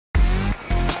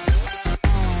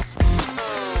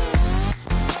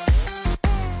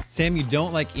Sam, you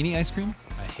don't like any ice cream?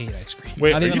 I hate ice cream.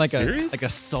 Wait, Not are even you like serious? a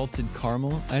salted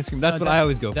caramel ice cream. That's what I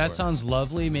always go for. That sounds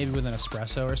lovely, maybe with an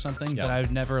espresso or something, Yeah. but I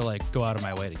would never like go out of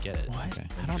my way to get it. What?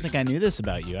 I don't think I knew this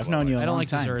about you. I've known you a I don't long like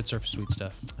time. desserts or sweet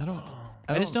stuff.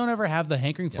 I just don't ever have the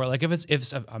hankering for it. Like if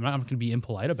I'm not going to be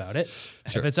impolite about it.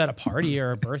 Sure. If it's at a party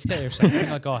or a birthday or something,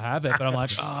 like I'll have it. But I'm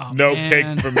like, oh, No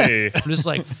man. cake for me. I'm just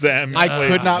like, Sam, I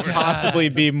could not possibly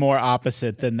be more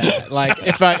opposite than that. Like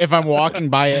if I'm walking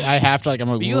by it, I have to like I'm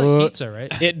like, but you like "Whoa." pizza,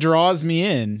 right? It draws me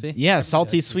in. See? Yeah,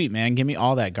 salty sweet, man. Give me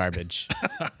all that garbage.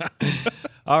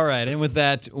 All right, and with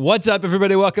that, what's up,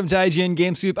 everybody? Welcome to IGN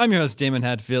Game Scoop. I'm your host, Damon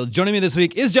Hatfield. Joining me this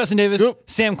week is Justin Davis, Scoop.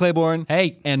 Sam Claiborne,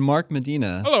 Hey. and Mark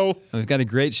Medina. Hello. And we've got a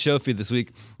great show for you this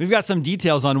week. We've got some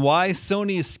details on why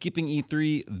Sony is skipping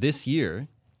E3 this year.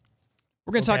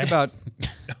 We're going to talk Okay. about...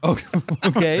 Oh,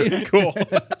 okay. Cool.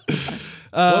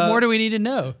 What more do we need to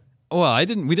know? Well,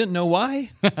 we didn't know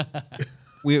why.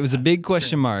 It was a big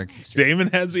question mark. Damon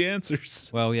has the answers.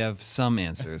 Well, we have some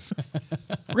answers.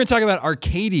 We're going to talk about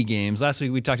arcadey games. Last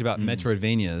week we talked about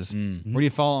Metroidvanias. Where do you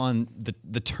fall on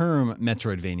the term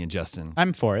Metroidvania, Justin?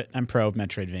 I'm for it. I'm pro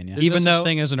Metroidvania. There's Even no though- such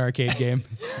thing as an arcade game.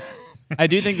 I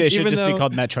do think they should Even just be though-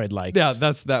 called Metroid-like. Yeah,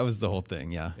 that was the whole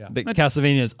thing. Yeah, that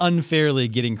Castlevania is unfairly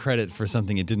getting credit for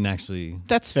something it didn't actually.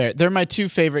 That's fair. They're my two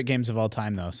favorite games of all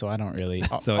time, though, so I don't really.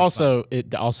 So also,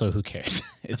 who cares?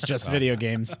 It's just video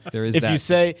games. There is if that. you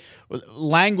say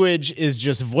language is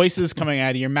just voices coming out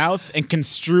of your mouth and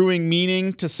construing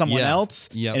meaning to someone Yeah. else,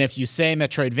 Yep. and if you say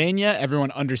Metroidvania,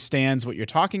 everyone understands what you're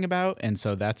talking about, and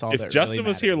so that's all. If that Justin really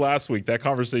was here matters. last week, that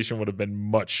conversation would have been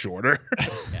much shorter.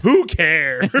 Who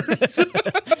cares?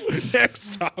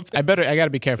 Next topic. I got to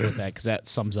be careful with that because that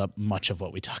sums up much of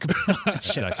what we talk about.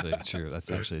 That's actually true.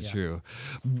 That's actually true.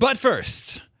 But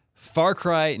first, Far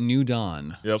Cry New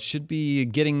Dawn should be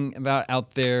getting about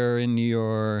out there into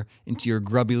your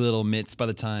grubby little mitts by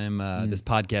the time this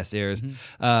podcast airs.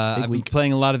 I've been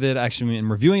playing a lot of it. Actually,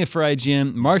 I'm reviewing it for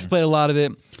IGN. Mark's played a lot of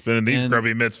it. It's been in these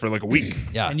grubby mitts for like a week.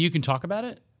 Yeah. And you can talk about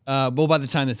it? Well, by the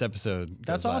time this episode goes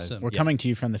That's live. awesome. We're coming to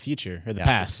you from the future or the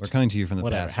past. We're coming to you from the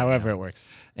Whatever, past. however it works.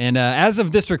 And as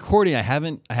of this recording, I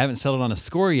haven't settled on a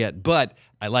score yet, but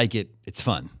I like it. It's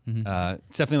fun.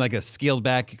 It's definitely like a scaled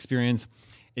back experience.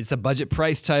 It's a budget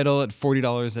price title at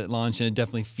 $40 at launch, and it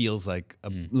definitely feels like a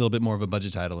little bit more of a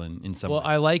budget title in some Well, way.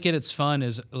 I like it. It's fun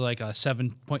is like a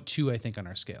 7.2, I think, on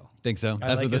our scale. Think so?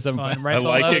 I like what it's the fun. Right I below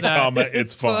like it, that, comma,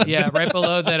 it's fun. Yeah, right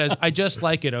below that is I just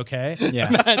like it, okay? Yeah,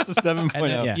 That's a 7.0. And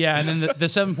then, Yeah. and then the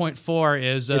 7.4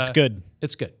 is it's good.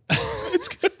 It's good. It's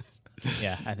good.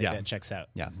 Yeah, I think that checks out.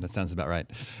 Yeah, that sounds about right.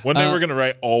 One day we're going to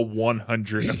write all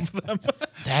 100 of them.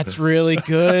 That's really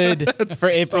good for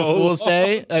April so Fool's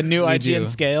Day. A new We IGN do.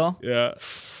 scale. Yeah.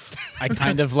 I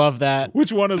kind of love that.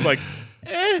 Which one is like,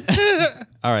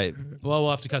 All right. Well, we'll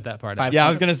have to cut that part out. Yeah,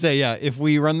 I was gonna say if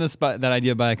we run that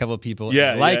idea by a couple of people,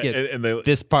 Yeah, and like yeah, it, and they-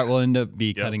 this part will end up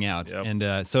be cutting out. yep.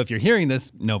 And so if you're hearing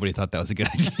this, nobody thought that was a good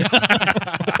idea.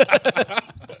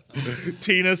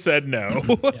 Tina said no.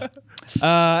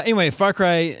 Anyway, Far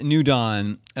Cry New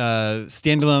Dawn,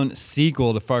 standalone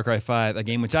sequel to Far Cry 5, a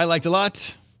game which I liked a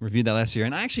lot. Reviewed that last year,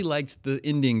 and I actually liked the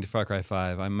ending to Far Cry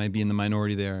 5. I might be in the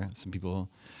minority there. Some people,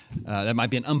 that might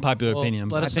be an unpopular Well, opinion.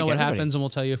 let but us think know what everybody- happens, and we'll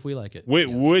tell you if we like it. Wait,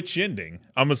 which ending?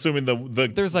 I'm assuming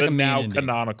There's like the a main now ending.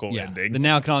 canonical Yeah, ending. the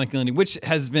now canonical ending, which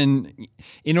has been,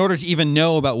 in order to even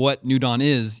know about what New Dawn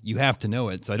is, you have to know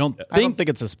it. So I don't think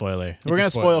it's a spoiler. We're a going to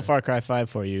spoil spoiler. Far Cry 5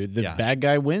 for you. The Yeah. bad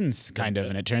guy wins, kind of,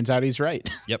 and it turns out he's right.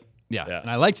 Yep. Yeah. Yeah. And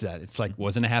I liked that. It's like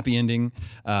wasn't a happy ending.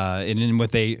 It ended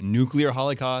with a nuclear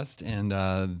holocaust and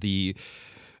the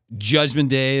Judgment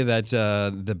Day that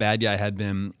the bad guy had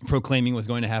been proclaiming was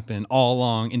going to happen all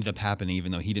along ended up happening,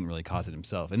 even though he didn't really cause it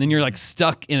himself. And then you're like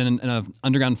stuck in an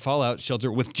underground fallout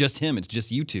shelter with just him. It's just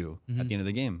you two at the end of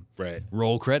the game. Right.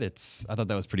 Roll credits. I thought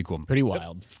that was pretty cool. Pretty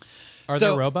wild. Are So-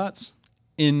 there robots?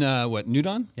 In what, New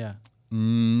Dawn? Yeah.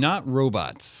 Not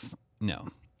robots. No.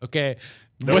 Okay.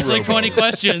 No It's like 20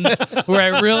 questions where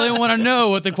I really want to know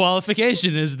what the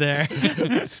qualification is there.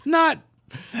 Not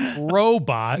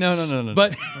robots. No.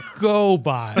 But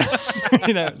GoBots.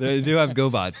 You know, they do have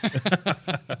GoBots.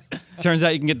 Turns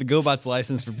out you can get the GoBots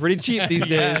license for pretty cheap these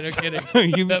Yeah, days. no kidding. That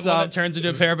one that Ubisoft, turns into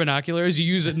a pair of binoculars. You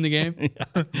use it in the game.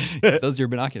 those are your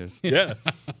binoculars. Yeah.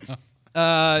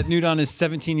 New Dawn is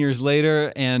 17 years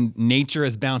later, and nature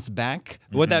has bounced back.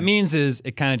 What that means is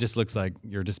it kind of just looks like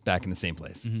you're just back in the same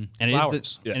place. And it Flowers.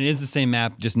 is and it is the same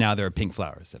map, just now there are pink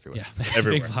flowers everywhere. Yeah.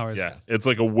 Everywhere. Big flowers. Yeah. It's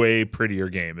like a way prettier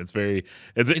game. It's very.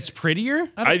 It's prettier?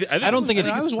 I don't think When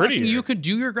I was it's watching prettier. you could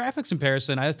do your graphics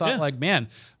comparison. I thought, Yeah. like, man,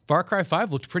 Far Cry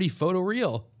 5 looked pretty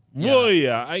photoreal. Well,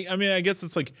 yeah. I mean, I guess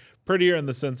it's like prettier in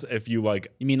the sense if you like.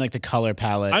 You mean like the color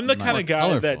palette? I'm the and, kind like, of guy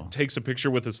colorful. that takes a picture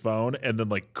with his phone and then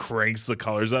like cranks the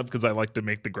colors up because I like to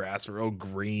make the grass real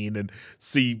green and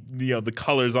see the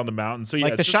colors on the mountain. So yeah,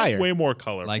 Like the it's just, Shire. way more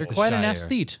colorful. Like You're the quite an Shire.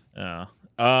 aesthete. Yeah.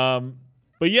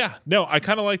 But yeah, no, I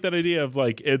kind of like that idea of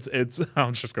like it's.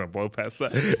 I'm just gonna blow past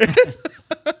that.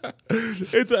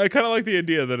 It's. I kind of like the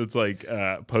idea that it's like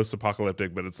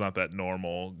post-apocalyptic, but it's not that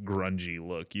normal grungy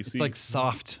look. You It's see, like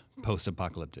soft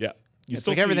post-apocalyptic. yeah, you It's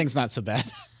still like see- everything's not so bad.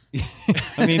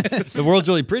 I mean, the world's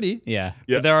really pretty. Yeah.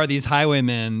 Yeah. But there are these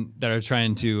highwaymen that are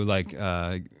trying to like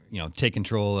take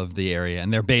control of the area,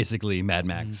 and they're basically Mad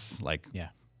Max like Yeah.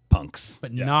 punks,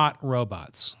 But not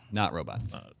robots. not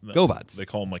robots. No, GoBots. They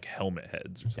call them like helmet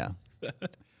heads or something. Yeah.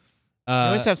 I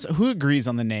always have who agrees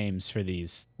on the names for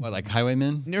these? What, like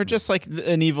highwaymen? They're just like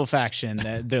an evil faction.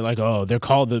 That they're like, oh, they're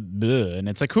called the bleh. And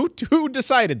it's like, who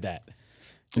decided that?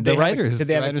 Did The they have a- writers. did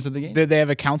they The have a- writers of the game. Did they have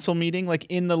a council meeting like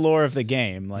in the lore of the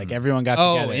game? Like everyone got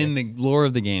Oh, together. in the lore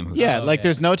of the game. yeah, Oh, like okay.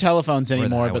 there's no telephones the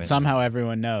anymore, highwaymen. but somehow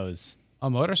everyone knows.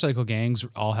 Motorcycle gangs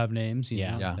all have names. You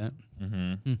Yeah. know, Yeah. that.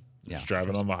 Yeah. Just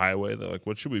driving on the highway, they're like,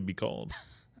 "What should we be called?"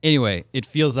 Anyway, it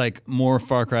feels like more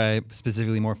Far Cry,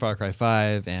 specifically more Far Cry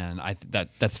 5, and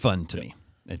that's fun to me.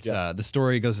 It's the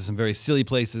story goes to some very silly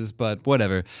places, but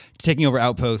whatever. Taking over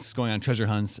outposts, going on treasure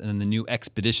hunts, and then the new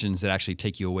expeditions that actually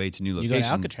take you away to new You locations. go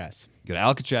to Alcatraz. Go to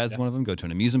Alcatraz, one of them. Go to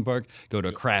an amusement park. Go to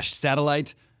a crashed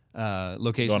satellite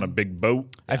location. Go on a big boat.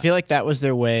 I feel like that was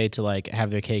their way to like have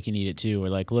their cake and eat it too. Or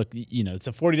like, look, it's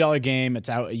a $40 game. It's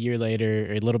out a year later,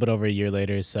 or a little bit over a year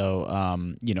later. So,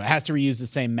 it has to reuse the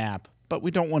same map, but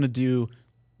we don't want to do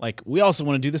like we also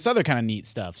want to do this other kind of neat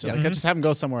stuff. So like, let's just have them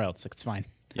go somewhere else. Like, it's fine.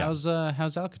 Yeah.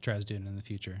 How's Alcatraz doing in the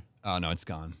future? Oh no, it's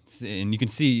gone, and you can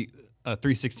see a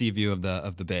 360 view of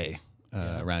the bay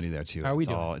around you there too. How are we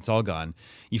It's all gone.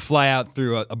 You fly out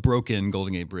through a broken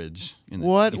Golden Gate Bridge.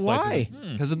 What? Why?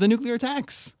 Because of the nuclear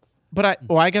attacks. But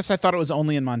I guess I thought it was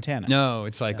only in Montana. No,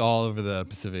 it's like all over the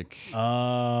Pacific.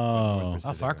 Oh.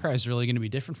 Oh, Far Cry is really going to be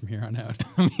different from here on out.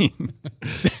 I mean,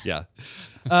 yeah.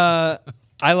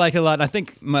 I like it a lot. And I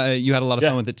think you had a lot of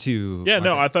fun with it too. Yeah,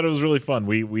 no, Marcus. I thought it was really fun.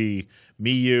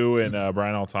 Me, you, and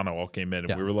Brian Altano all came in,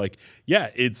 and we were like,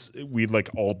 we like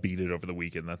all beat it over the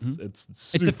weekend. It's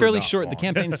It's a fairly short. The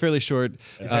campaign's fairly short.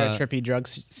 Is there a trippy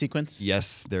drugs sequence?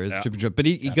 Yes, there is trippy drug, but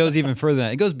it goes even further than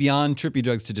that. It goes beyond trippy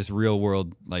drugs to just real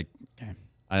world. Like, Okay.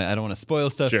 I don't want to spoil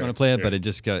stuff. If Sure, you want to play it, sure. but it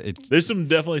just go. There's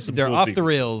definitely some. They're cool off the sequences.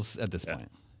 rails at this point.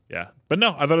 Yeah, but no,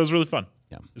 I thought it was really fun.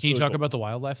 Yeah. It's Can you really talk cool. about the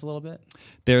wildlife a little bit?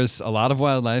 There's a lot of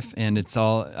wildlife, and it's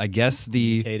all. I guess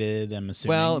the Mutated, I'm assuming.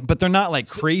 well, but they're not like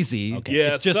crazy. Okay.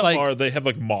 Yeah, it's just some like are. They have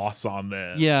like moss on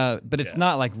them. yeah, but it's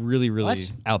not like really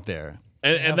What? out there.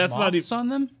 and that's not Moths even on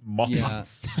them.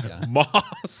 moss. Yeah.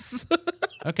 Moss.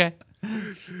 Okay.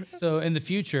 So in the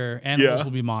future, animals Yeah.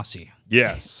 will be mossy.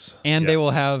 Yes, And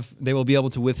Yeah. they will be able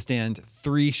to withstand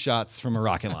 3 shots from a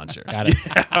rocket launcher. Got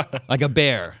it. Like a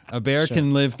bear. A bear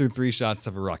can live through 3 shots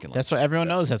of a rocket launcher. That's what everyone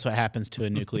knows. That's what happens to a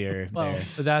nuclear Well, bear.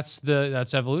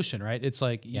 that's evolution, right? It's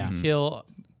like you kill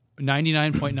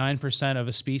 99.9% of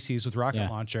a species with rocket Yeah.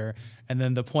 launcher, and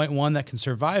then the 0.1 that can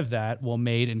survive that will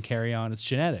mate and carry on its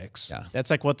genetics. Yeah. That's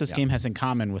like what this game has in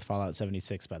common with Fallout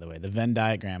 76, by the way. The Venn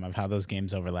diagram of how those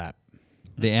games overlap.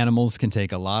 The animals can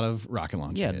take a lot of rocket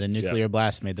launcher Yeah, the hits. nuclear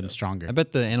blast made them stronger. I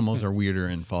bet the animals are weirder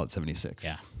in Fallout 76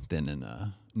 Yeah. than in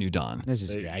New Dawn. There's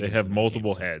just They dragons have in that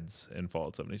multiple game, so- heads in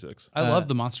Fallout 76. I love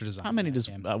the monster design. How many in that does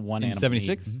game. one In animal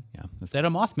 76? need? Yeah. They had a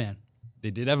Mothman. They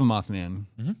did have a Mothman.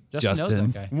 Justin knows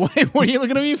Justin. that guy. What are you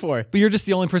looking at me for? But you're just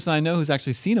the only person I know who's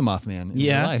actually seen a Mothman in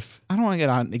real life. I don't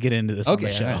want to get into this on Okay,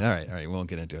 the show. all right. We won't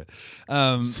get into it.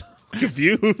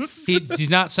 Confused. He's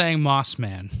not saying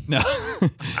Mossman. No,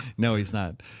 no, he's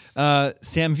not.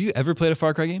 Sam, have you ever played a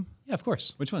Far Cry game? Yeah, of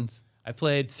course. Which ones? I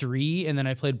played 3, and then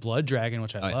I played Blood Dragon,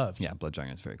 which I loved. Yeah, Blood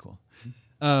Dragon is very cool.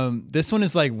 This one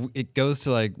is like it goes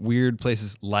to like weird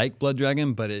places like Blood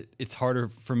Dragon, but it's harder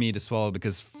for me to swallow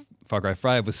because Far Cry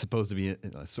 5 was supposed to be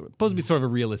sort of a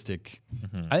realistic.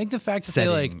 I think the fact that they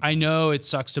Setting. I know it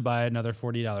sucks to buy another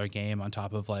 $40 game on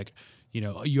top of like, you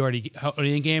already own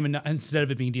a game and instead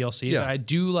of it being DLC. Yeah. But I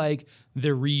do like the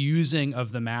reusing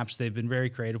of the maps they've been very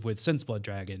creative with since Blood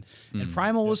Dragon. And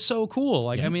Primal was so cool.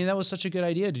 Like, I mean, that was such a good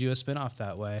idea to do a spin-off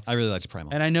that way. I really liked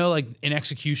Primal. And I know like in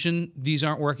execution, these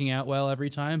aren't working out well every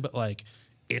time, but like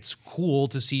it's cool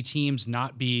to see teams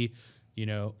not be,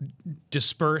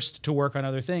 dispersed to work on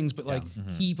other things, but like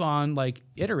keep on like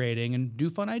iterating and do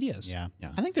fun ideas. Yeah.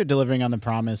 Yeah. I think they're delivering on the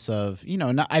promise of,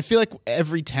 I feel like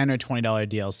every $10 or $20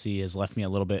 DLC has left me a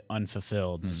little bit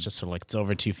unfulfilled. It's just sort of like it's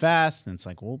over too fast. And it's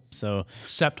like, well, so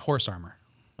Except horse armor.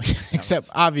 Except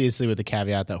obviously with the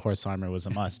caveat that horse armor was a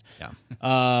must.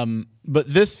 Yeah.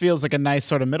 But this feels like a nice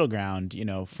sort of middle ground.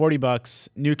 $40,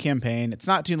 new campaign. It's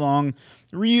not too long.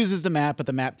 Reuses the map, but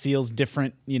the map feels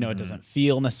different. It doesn't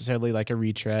feel necessarily like a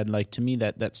retread. Like to me,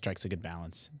 that strikes a good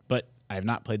balance. But I have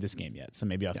not played this game yet, so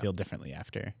maybe I'll feel differently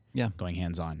after going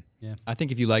hands on. Yeah. I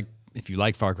think if you like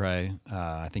Far Cry,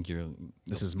 I think you'll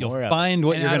more find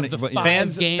what And you're out gonna of the what- five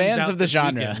Fans games out of the this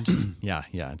genre. weekend, Yeah,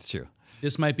 it's true.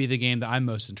 this might be the game that I'm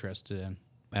most interested in.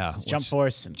 Yeah, Jump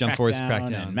Force and Jump Force, Crackdown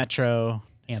Crackdown. and Metro.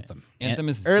 Anthem. Anthem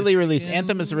is early this release. weekend?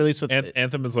 Anthem is released with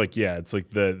Anthem is like it's like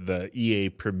the EA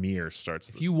premiere starts.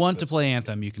 If you want to play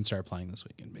Anthem, you can start playing this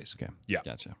weekend, basically. Okay. Yeah.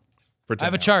 Gotcha. For I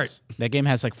have a 10 chart. hours. that game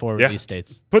has like 4 Yeah. release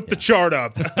dates. Put the chart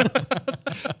up.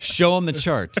 Show them the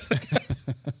chart.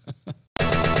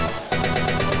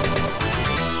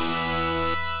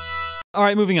 All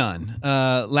right, moving on.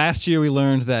 Last year, we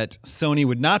learned that Sony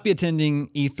would not be attending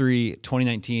E3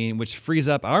 2019, which frees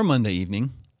up our Monday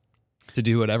evening to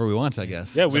do whatever we want, I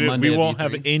guess. Yeah, It's a we Monday of won't E3.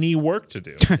 have any work to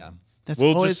do. Yeah. That's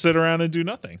We'll always, just sit around and do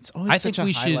nothing. it's always I such think a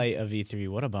we should- highlight of E3.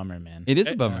 What a bummer, man. It is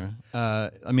a bummer. I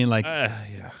mean, like,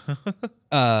 Yeah.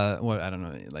 what I don't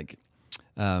know, like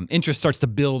interest starts to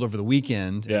build over the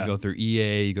weekend. Yeah. You go through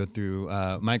EA, you go through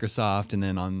Microsoft, and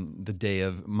then on the day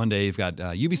of Monday, you've got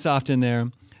Ubisoft in there.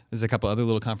 There's a couple other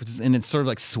little conferences, and it sort of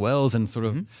like swells and sort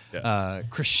of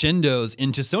crescendos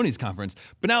into Sony's conference.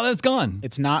 But now that's gone.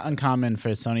 It's not uncommon for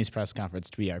Sony's press conference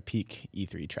to be our peak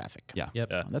E3 traffic. Yeah. Yep.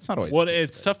 Yeah. That's not always. Well, the case,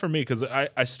 it's tough for me because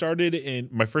I started in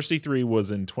my first E3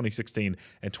 was in 2016,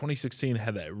 and 2016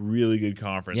 had that really good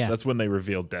conference. Yeah. That's when they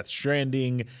revealed Death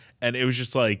Stranding, and it was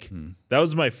just like that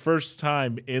was my first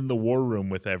time in the war room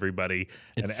with everybody,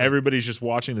 and everybody's just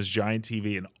watching this giant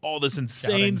TV, and all this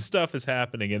insane stuff is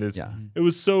happening. It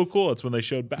was so cool. It's when they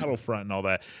showed Battlefront and all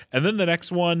that, and then the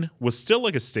next one was still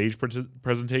like a stage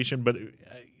presentation, but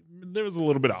there was a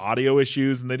little bit of audio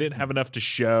issues and they didn't have enough to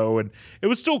show, and it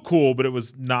was still cool, but it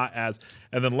was not as.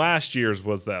 And then last year's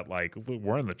was that like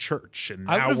we're in the church and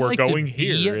I now would've we're liked going to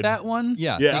be here. at And that one.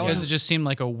 Yeah. Yeah. that Because one- it just seemed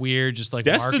like a weird, just like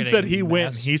Destin marketing said he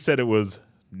went. mess. He said it was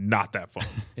not that fun.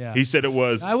 Yeah. He said it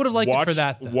was. I would've liked it for watch,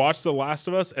 that, though. Watch The Last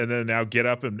of Us, and then now get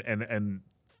up and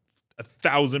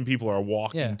 1,000 people are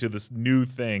walking Yeah. to this new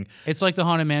thing. It's like the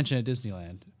Haunted Mansion at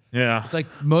Disneyland. Yeah. It's like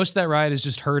most of that ride is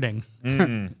just hurting.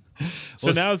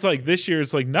 So now it's like this year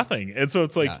it's like nothing, and so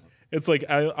it's like Yeah. it's like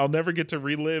I'll never get to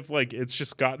relive. Like it's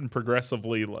just gotten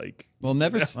progressively like well,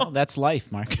 never. Well, that's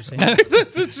life, Mark.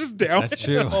 it's just down. That's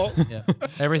true. Yeah.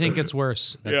 Everything gets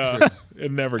worse. Yeah,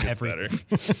 it never gets better.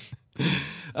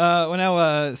 Well, now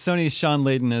Sony's Sean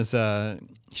Layden has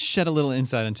shed a little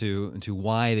insight into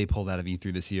why they pulled out of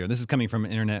E3 this year. This is coming from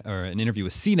an interview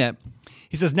with CNET.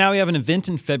 He says, now we have an event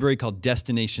in February called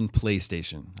Destination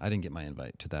PlayStation. I didn't get my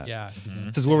invite to that. Yeah.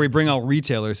 This is where we bring all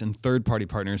retailers and third-party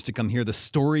partners to come hear the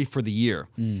story for the year.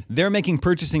 They're making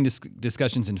purchasing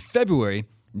discussions in February.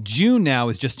 June now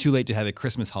is just too late to have a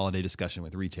Christmas holiday discussion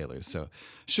with retailers. So,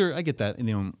 sure, I get that.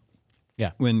 And,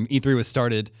 Yeah. when E3 was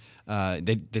started,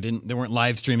 they weren't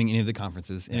live streaming any of the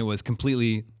conferences, and it was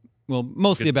completely,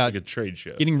 mostly about like a trade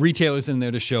show. getting retailers in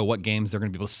there to show what games they're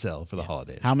going to be able to sell for the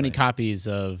holidays. How many copies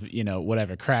of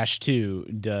whatever Crash 2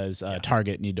 does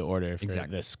Target need to order for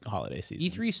this holiday season?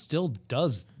 E3 still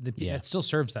does. It still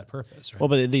serves that purpose, right? Well,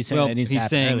 but at least it needs to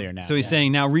happen earlier now. So he's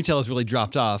saying now retail has really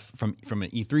dropped off from an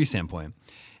E3 standpoint.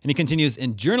 And he continues,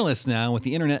 in journalists now, with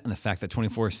the internet and the fact that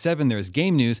 24/7 there's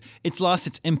game news, it's lost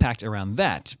its impact around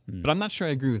that. But I'm not sure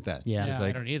I agree with that. Yeah. yeah, It's I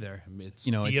like, don't either. I mean, it's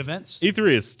you know, the it's- events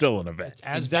E3 is still an event.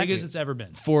 as Exactly. big as it's ever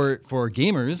been. for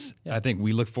gamers, I think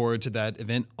we look forward to that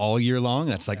event all year long.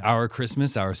 That's like our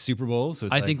Christmas, our Super Bowl. So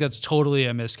it's I think that's totally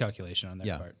a miscalculation on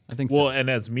their part. I think Well, so. and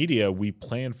as media, we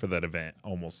plan for that event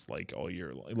almost like all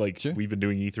year. Like Sure. we've been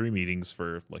doing E3 meetings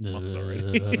for like months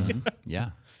already. Yeah.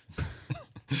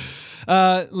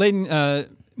 Layden,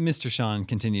 Mr. Sean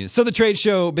continues. So the trade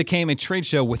show became a trade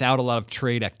show without a lot of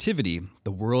trade activity.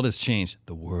 The world has changed.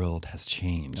 The world has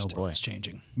changed. boy. It's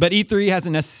changing. But E3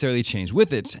 hasn't necessarily changed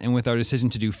with it. And with our decision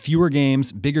to do fewer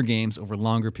games, bigger games over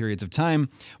longer periods of time,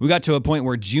 we got to a point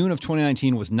where June of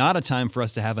 2019 was not a time for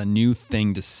us to have a new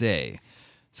thing to say.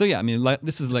 So yeah, I mean,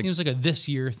 this is like Seems like a this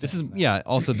year thing. this is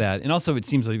also that, and also it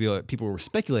seems like people were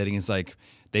speculating. It's like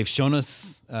they've shown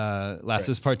us Last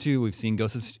of Us Part 2. We've seen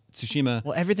Ghost of Tsushima.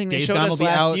 Well, everything they Days showed Gone will us be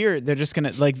last out. year, they're just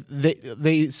gonna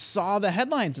they saw the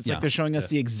headlines. It's Yeah. like they're showing us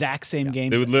the exact same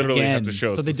games. They would literally again. have to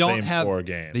show us So they the don't same have 4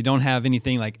 games. they don't have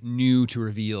anything like new to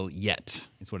reveal yet.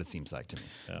 Is what it seems like to me.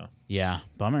 Yeah. Yeah,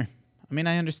 bummer. I mean,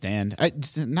 I understand.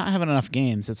 Just not having enough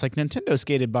games. It's like Nintendo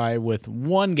skated by with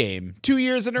one game 2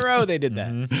 years in a row. They did that,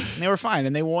 and they were fine,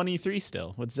 and they won E3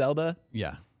 still with Zelda.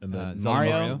 Yeah. And then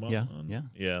Zelda, Mario? Yeah.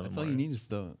 the That's all you Mario. need is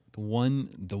the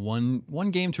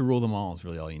one game to rule them all is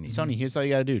really all you need. Sony, here's all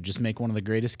you got to do: just make one of the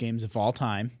greatest games of all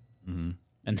time, and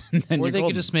then Or you're they golden.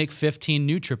 could just make 15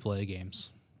 new AAA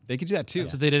games. They could do that too.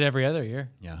 That's what they did every other year.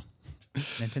 Yeah.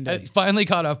 Nintendo. I finally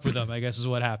caught up with them, I guess is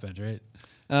what happened, right?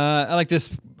 I like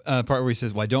this part where he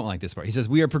says, well, I don't like this part. He says,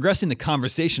 we are progressing the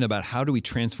conversation about how do we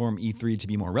transform E3 to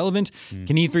be more relevant. Can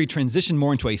E3 transition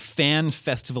more into a fan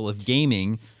festival of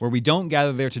gaming where we don't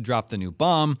gather there to drop the new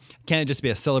bomb? Can it just be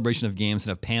a celebration of games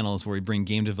and have panels where we bring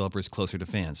game developers closer to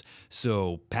fans?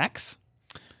 So, PAX?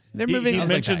 They're He moving.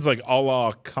 mentions like a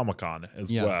la Comic-Con as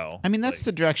Yeah. well. I mean, that's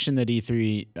the direction that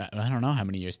E3. I don't know how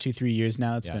many years, 2-3 years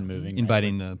now. It's been moving.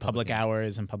 Inviting right? the public public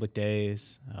hours and public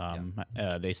days.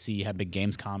 They see how big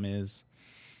Gamescom is.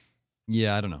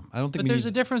 Yeah, I don't know. I don't think But we there's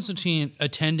need... a difference between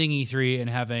attending E3 and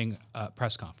having a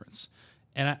press conference.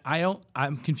 And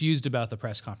I'm confused about the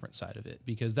press conference side of it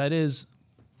because that is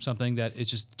something that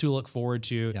it's just to look forward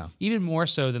to. Yeah. Even more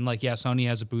so than like, yeah, Sony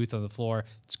has a booth on the floor.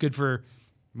 It's good for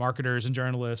marketers and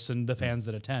journalists and the fans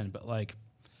that attend. But like,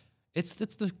 it's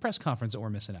the press conference that we're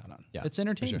missing out on. Yeah, It's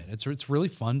entertainment. It's really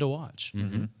fun to watch.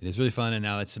 It is really fun, and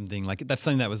now it's something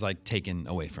that was like taken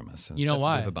away from us. So You know that's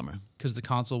why? A bit of a bummer. Because the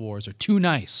console wars are too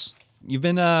nice. You've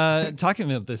been talking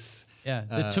about this.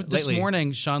 Yeah. This lately.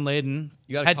 morning, Sean Layden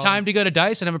gotta had call time him. to go to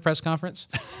DICE and have a press conference.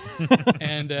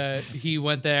 And he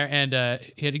went there and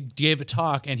gave a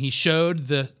talk, and he showed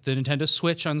the Nintendo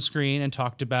Switch on screen and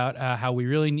talked about how we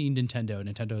really need Nintendo.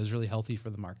 Nintendo is really healthy for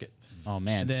the market. Oh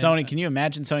man, then- Sony! Can you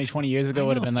imagine Sony 20 years ago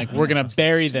would have been like, "We're gonna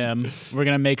bury them. We're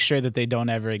gonna make sure that they don't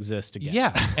ever exist again."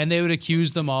 Yeah. And they would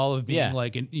accuse them all of being Yeah.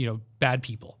 like, bad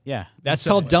people. yeah. That's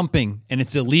called dumping, and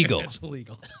it's illegal. It's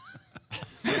illegal.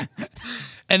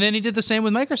 And then he did the same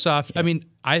with Microsoft. I mean,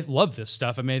 I love this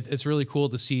stuff. I mean, it's really cool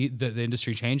to see the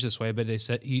industry change this way. But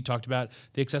he talked about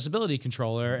the accessibility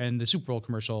controller and the Super Bowl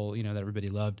commercial, that everybody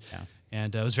loved. Yeah.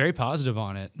 And was very positive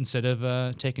on it instead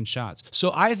of taking shots.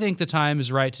 So I think the time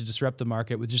is right to disrupt the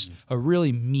market with just a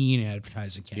really mean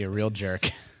advertising Be a campaign. real jerk.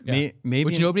 Maybe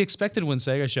Which nobody expected when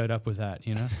Sega showed up with that,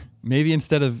 Maybe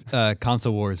instead of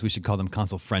console wars, we should call them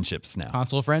console friendships now.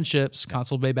 Console friendships,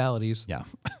 console babalities. Yeah.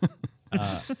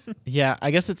 Yeah,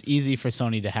 I guess it's easy for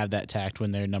Sony to have that tact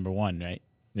when they're number one, right?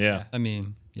 Yeah. I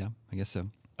mean, yeah, I guess so.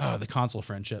 Oh, the console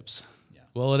friendships.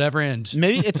 Will it ever end?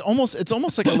 Maybe it's almost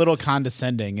like a little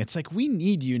condescending. It's like, we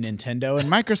need you, Nintendo, and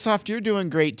Microsoft, you're doing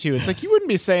great too. It's like, you wouldn't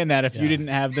be saying that if you didn't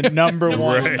have the number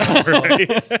one. Right.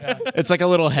 It's like a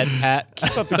little head pat.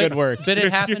 Keep up the good work. But it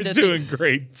happened You're at doing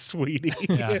great, sweetie.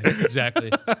 Yeah, exactly.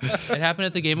 It happened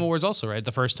at the Game Awards also, right?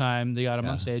 The first time they got them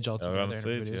on stage all together. on stage,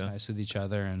 Everybody was yeah. nice with each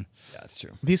other. And Yeah, that's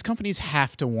true. These companies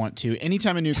have to want to.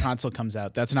 Anytime a new console comes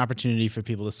out, that's an opportunity for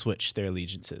people to switch their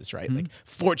allegiances, right? Like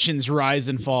fortunes rise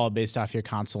and fall based off your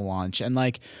console launch. And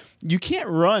like, you can't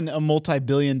run a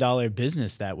multi-billion-dollar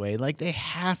business that way. Like, they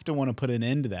have to want to put an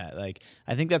end to that. Like,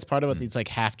 I think that's part of what these like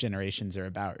half generations are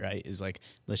about, right? Is like,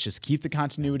 let's just keep the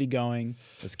continuity going.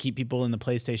 Let's keep people in the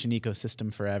PlayStation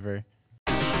ecosystem forever.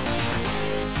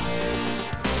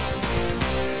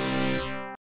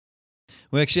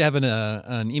 We actually have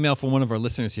an email from one of our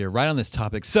listeners here right on this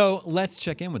topic. So let's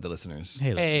check in with the listeners.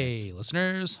 Hey, listeners. hey,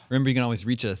 listeners. Remember, you can always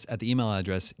reach us at the email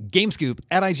address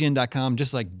gamescoop@ign.com,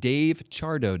 just like Dave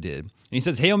Chardo did. And he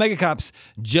says, hey, Omega Cops,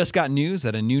 just got news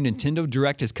that a new Nintendo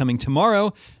Direct is coming tomorrow,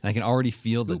 and I can already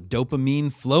feel the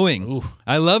dopamine flowing.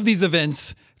 I love these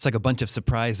events. It's like a bunch of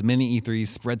surprise mini E3s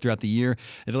spread throughout the year.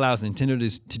 It allows Nintendo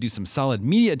to do some solid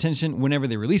media attention whenever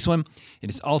they release one. It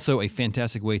is also a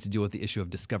fantastic way to deal with the issue of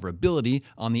discoverability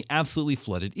on the absolutely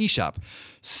flooded eShop.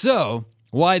 So,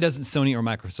 why doesn't Sony or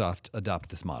Microsoft adopt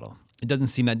this model? It doesn't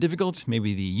seem that difficult.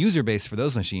 Maybe the user base for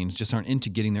those machines just aren't into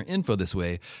getting their info this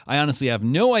way. I honestly have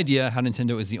no idea how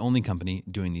Nintendo is the only company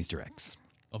doing these directs.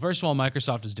 Well, first of all,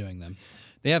 Microsoft is doing them.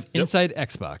 They have Inside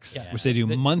Xbox, which they do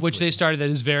monthly, Which they started that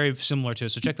is very similar to.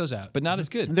 So check those out. but not as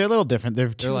good. They're a little different. They're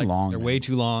too long. They're way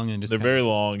too long and just They're kinda- very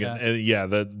long,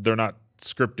 and they're not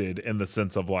scripted in the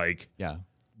sense of like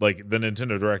the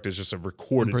Nintendo Direct is just a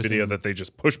recorded In-person. video that they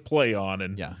just push play on,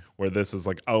 and Yeah. where this is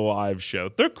like a live show.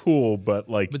 They're cool, but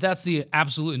like But that's the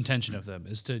absolute intention of them,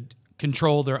 is to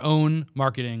control their own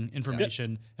marketing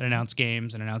information and announce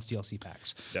games and announce DLC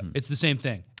packs. It's the same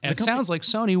thing. And it sounds like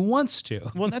Sony wants to.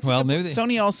 Well, that's maybe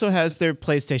Sony also has their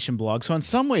PlayStation blog, so in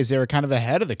some ways they were kind of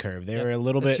ahead of the curve. They were a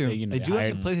little bit, True. you know, They do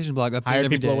have the PlayStation blog up there hired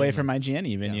every people day. away from IGN,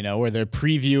 even you know, where they're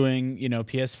previewing, you know,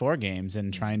 PS4 games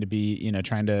and trying to be, you know,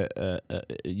 trying to,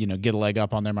 you know, get a leg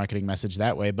up on their marketing message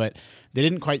that way. But they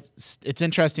didn't quite. It's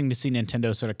interesting to see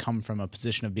Nintendo sort of come from a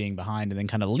position of being behind and then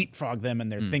kind of leapfrog them in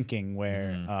their thinking.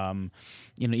 Where,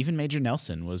 you know, even Major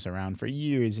Nelson was around for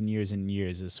years and years and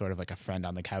years as sort of like a friend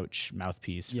on the couch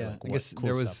mouthpiece. For Yeah, like I what guess cool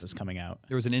there stuff was- is coming out.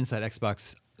 There was an Inside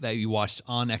Xbox that you watched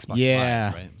on Xbox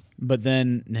Yeah, Live, right? but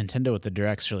then Nintendo with the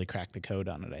Directs really cracked the code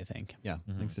on it, I think. Yeah,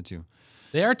 I think so too.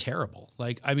 They are terrible.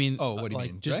 Like, I mean, Oh, what do you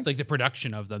like, mean, just Directs? like the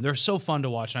production of them. They're so fun to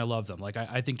watch, and I love them. Like,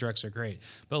 I think directs are great,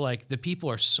 but like the people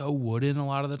are so wooden a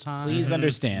lot of the time. Please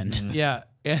understand. Yeah,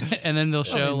 and then they'll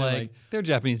show they're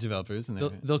Japanese developers, and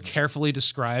they'll carefully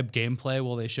describe gameplay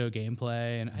while they show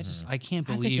gameplay, and I can't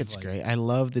I believe think it's like, great. I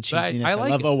love the But I cheesiness. I,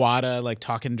 like love it. Iwata like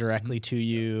talking directly to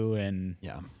you, and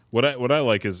yeah. What I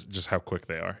like is just how quick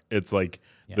they are. It's like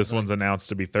this one's announced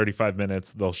to be 35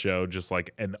 minutes. They'll show just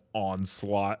like an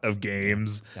onslaught of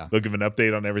games. Yeah. They'll give an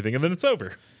update on everything, and then it's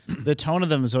over. the tone of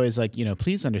them is always like, you know,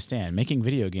 please understand, making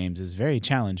video games is very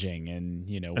challenging, and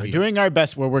you know, we're doing our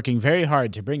best. We're working very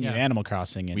hard to bring you Yeah. Animal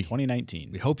Crossing in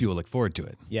 2019. We hope you will look forward to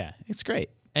it. Yeah, it's great.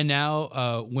 And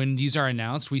now, when these are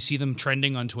announced, we see them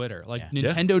trending on Twitter, like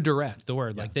Nintendo Direct, the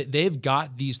word. Like they've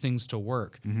got these things to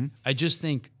work. I just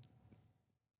think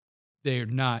they're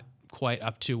not quite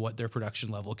up to what their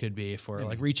production level could be for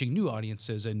like reaching new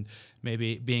audiences and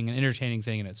maybe being an entertaining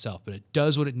thing in itself. But it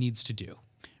does what it needs to do.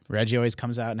 Reggie always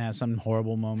comes out and has some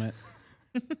horrible moment.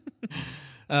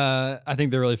 I think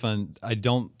they're really fun. I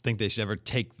don't think they should ever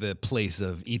take the place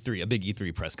of E3, a big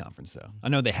E3 press conference, though. I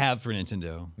know they have for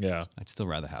Nintendo. Yeah. I'd still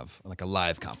rather have like a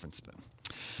live conference. But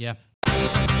Yeah.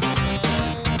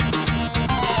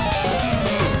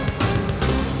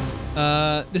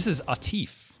 this is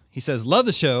Atif. He says, love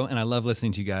the show, and I love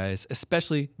listening to you guys,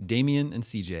 especially Damien and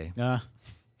CJ.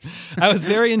 I was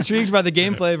very intrigued by the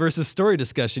gameplay versus story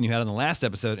discussion you had on the last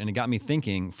episode, and it got me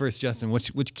thinking. First, Justin,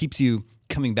 which keeps you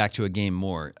coming back to a game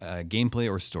more,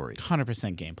 gameplay or story?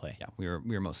 100% gameplay. Yeah, we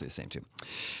were mostly the same too.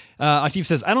 Atif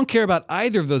says, I don't care about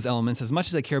either of those elements as much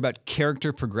as I care about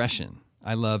character progression.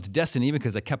 I loved Destiny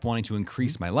because I kept wanting to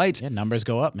increase my light. Yeah, numbers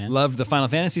go up, man. Loved the Final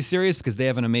Fantasy series because they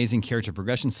have an amazing character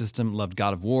progression system. Loved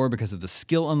God of War because of the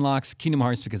skill unlocks. Kingdom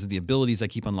Hearts because of the abilities I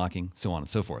keep unlocking, so on and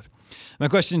so forth. My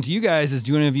question to you guys is,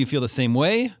 do any of you feel the same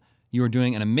way? You are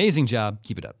doing an amazing job.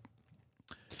 Keep it up.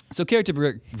 So character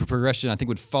progression, I think,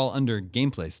 would fall under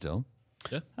gameplay still.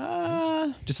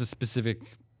 Yeah. Just a specific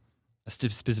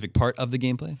part of the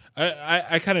gameplay.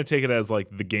 I kind of take it as like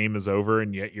the game is over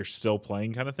and yet you're still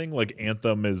playing kind of thing. Like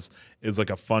Anthem is like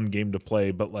a fun game to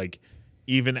play, but like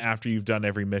even after you've done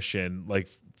every mission, like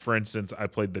for instance, I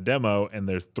played the demo and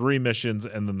there's 3 missions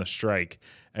and then the strike,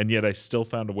 and yet I still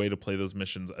found a way to play those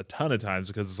missions a ton of times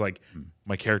because it's like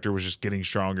my character was just getting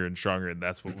stronger and stronger, and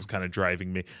that's what was kind of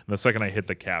driving me. And the second I hit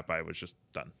the cap, I was just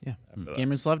done. Yeah.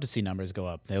 Gamers love to see numbers go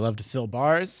up. They love to fill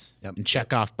bars and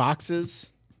check off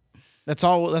boxes. That's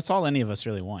all any of us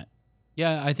really want.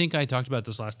 Yeah, I think I talked about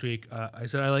this last week. I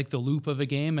said I like the loop of a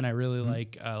game, and I really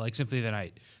like Symphony of the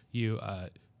Night. You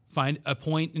find a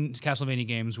point in Castlevania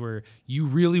games where you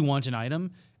really want an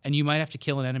item, and you might have to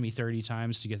kill an enemy 30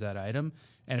 times to get that item,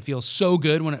 and it feels so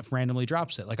good when it randomly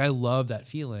drops it. Like, I love that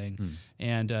feeling,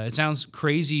 and it sounds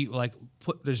crazy. Like,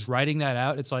 just writing that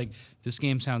out, it's like this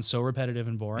game sounds so repetitive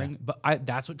and boring, but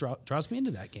that's what draws me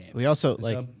into that game. We also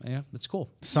So, yeah, it's cool.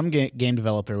 Some game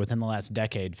developer within the last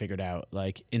decade figured out,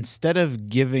 like, instead of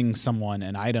giving someone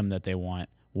an item that they want,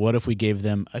 what if we gave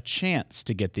them a chance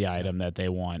to get the item that they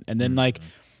want? And then like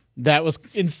that was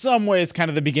in some ways kind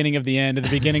of the beginning of the end, at the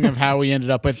beginning of how we ended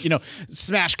up with, you know,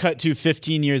 smash cut to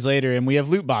 15 years later and we have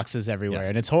loot boxes everywhere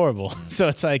and it's horrible. So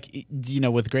it's like, you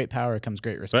know, with great power comes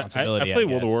great responsibility. I played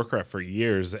World of Warcraft for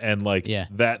years, and like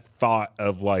that thought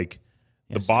of like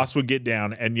the boss would get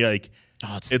down and like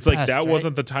it's like that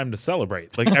wasn't the time to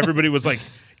celebrate. Like everybody was like,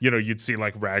 you know, you'd see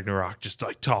like Ragnarok just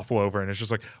like topple over, and it's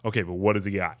just like, okay, but what does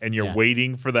he got? And you're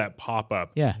waiting for that pop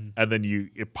up. Yeah. And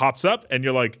then it pops up and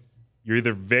you're like, you're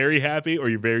either very happy or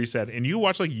you're very sad. And you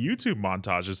watch like YouTube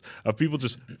montages of people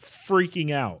just freaking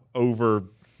out over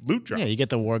loot drops. Yeah, you get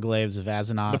the Warglaves of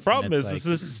Azeroth. The problem is this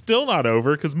is still not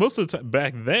over because most of the time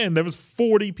back then there was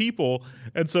 40 people,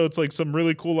 and so it's like some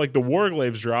really cool like the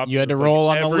Warglaves drop. You had to roll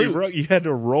on the loot. You had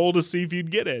to roll to see if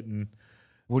you'd get it. And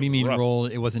what do you mean roll?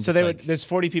 It wasn't so just there's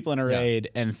 40 people in a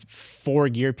raid and 4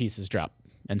 gear pieces drop.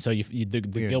 And so the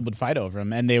guild would fight over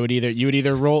them, and you would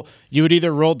either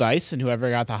roll dice, and whoever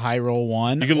got the high roll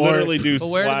won. You could literally do. But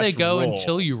where do they go roll.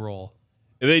 until you roll?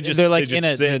 they're like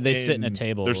just they sit in a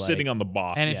table. They're like, sitting on the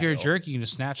box. And if you're a jerk, you can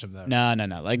just snatch them though.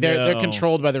 No. Like they're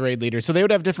controlled by the raid leader. So they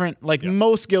would have different, like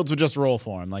most guilds would just roll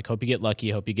for them. Like hope you get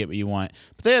lucky, hope you get what you want.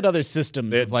 But they had other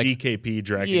systems. They had of like DKP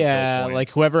dragging. yeah, points, like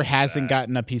whoever like hasn't that.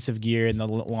 gotten a piece of gear in the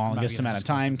longest amount of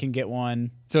time can get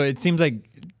one. So it seems like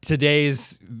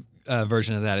today's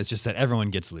version of that is just that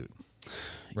everyone gets loot,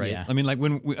 right? Yeah. I mean, like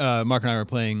when Mark and I were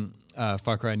playing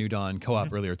Far Cry New Dawn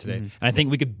co-op earlier today, and I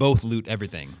think we could both loot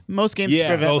everything. Most games Yeah,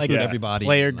 prevent both like loot everybody.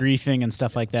 player griefing and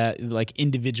stuff like that. Like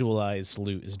individualized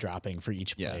loot is dropping for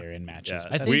each player in matches.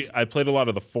 Yeah. I played a lot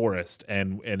of the Forest,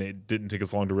 and it didn't take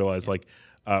us long to realize like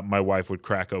my wife would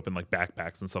crack open like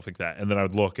backpacks and stuff like that, and then I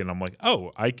would look and I'm like,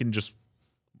 oh, I can just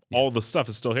all the stuff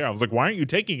is still here. I was like, why aren't you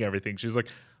taking everything? She's like,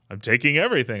 I'm taking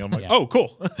everything. I'm like, oh,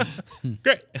 cool,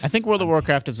 great. I think World of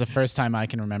Warcraft is the first time I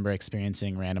can remember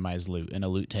experiencing randomized loot in a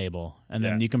loot table, and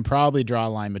then you can probably draw a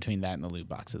line between that and the loot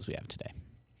boxes we have today,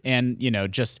 and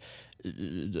just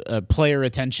player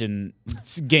retention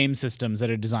game systems that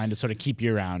are designed to sort of keep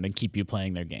you around and keep you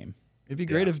playing their game. It'd be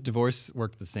great if divorce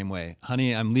worked the same way.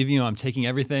 Honey, I'm leaving you. I'm taking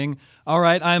everything. All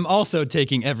right, I'm also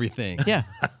taking everything. Yeah,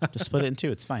 just split it in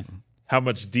two. It's fine. How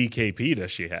much DKP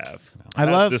does she have? I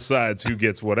That love- decides who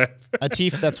gets whatever.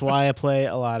 Atif, that's why I play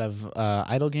a lot of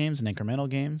idle games and incremental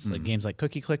games, like games like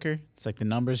Cookie Clicker. It's like the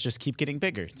numbers just keep getting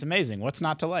bigger. It's amazing. What's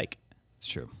not to like? It's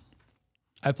true.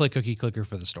 I play Cookie Clicker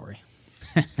for the story.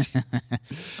 There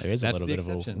is a That's little the bit of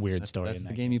exception. a weird story That's in the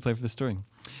that. game you play for the story.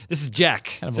 This is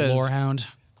Jack. Kind of Says, a lore hound.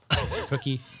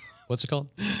 Cookie. What's it called?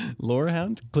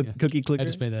 Lorehound? Cookie Clicker? I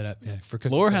just made that up. Yeah, for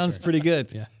Cookie Lorehound's Clicker. pretty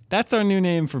good. Yeah. That's our new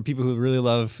name for people who really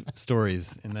love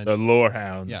stories. And The then lore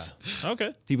hounds.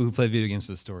 Okay. people who play video games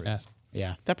for the stories. Yeah.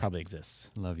 Yeah, that probably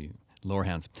exists. Love you.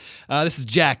 Lorehounds. This is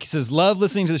Jack. He says, love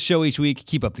listening to the show each week.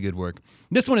 Keep up the good work.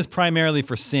 This one is primarily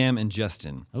for Sam and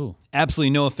Justin. Ooh. Absolutely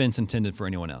no offense intended for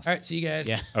anyone else. All right, see you guys.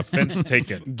 Yeah. Offense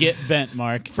taken. Get bent,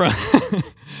 Mark.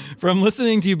 From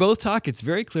listening to you both talk, it's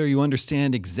very clear you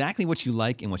understand exactly what you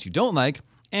like and what you don't like,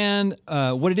 and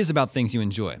what it is about things you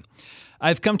enjoy.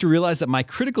 I've come to realize that my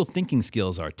critical thinking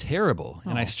skills are terrible,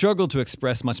 and I struggle to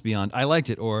express much beyond "I liked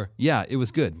it" or "Yeah, it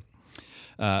was good."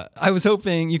 I was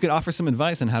hoping you could offer some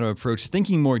advice on how to approach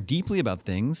thinking more deeply about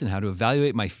things and how to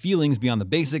evaluate my feelings beyond the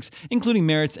basics, including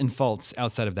merits and faults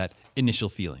outside of that initial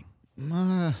feeling.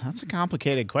 That's a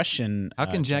complicated question. How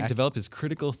can Jack develop his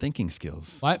critical thinking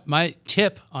skills? My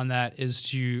tip on that is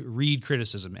to read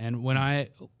criticism. And one of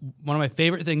my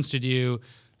favorite things to do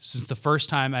since the first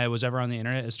time I was ever on the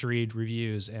internet is to read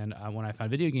reviews. And when I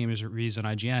found video games reviews on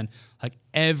IGN, like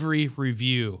every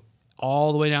review,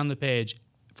 all the way down the page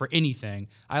for anything,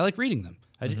 I like reading them.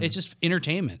 It's just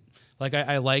entertainment. Like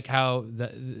I like how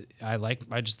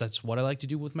that's what I like to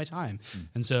do with my time.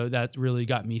 And so that really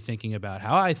got me thinking about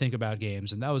how I think about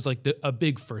games. And that was like a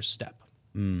big first step.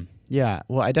 Yeah,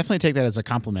 well, I definitely take that as a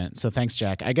compliment. So thanks,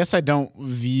 Jack. I guess I don't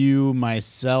view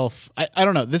myself. I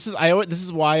don't know. This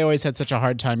is why I always had such a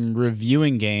hard time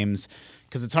reviewing games,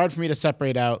 because it's hard for me to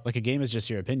separate out, like, a game is just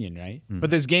your opinion, right? But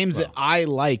there's games that I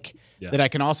like that I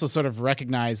can also sort of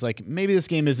recognize, like, maybe this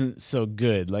game isn't so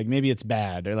good, like maybe it's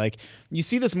bad, or like you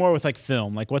see this more with like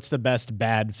film, like what's the best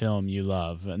bad film you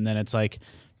love, and then it's like,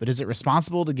 but is it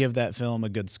responsible to give that film a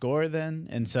good score then?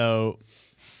 And so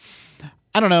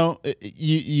I don't know.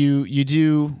 You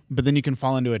do, but then you can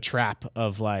fall into a trap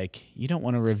of like, you don't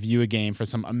want to review a game for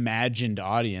some imagined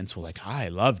audience. Well, like, I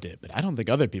loved it, but I don't think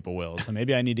other people will. So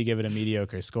maybe I need to give it a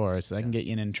mediocre score, so that can get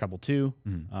you in trouble too.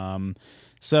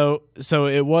 So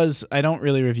it was. I don't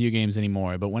really review games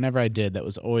anymore, but whenever I did, that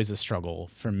was always a struggle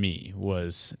for me,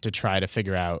 was to try to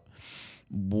figure out,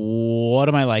 what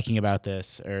am I liking about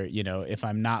this, or if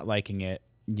I'm not liking it,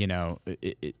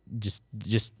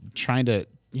 just trying to.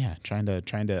 Yeah, trying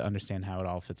to understand how it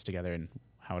all fits together and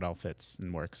how it all fits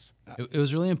and works. It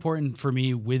was really important for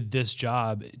me with this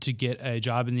job to get a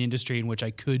job in the industry in which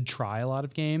I could try a lot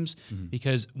of games,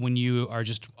 because when you are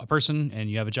just a person and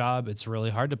you have a job, it's really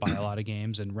hard to buy a lot of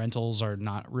games, and rentals are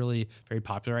not really very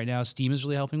popular right now. Steam is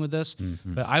really helping with this,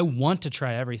 but I want to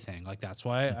try everything. Like, that's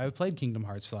why I played Kingdom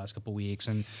Hearts for the last couple of weeks,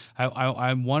 and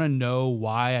I want to know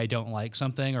why I don't like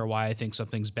something or why I think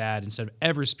something's bad, instead of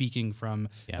ever speaking from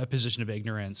a position of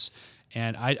ignorance.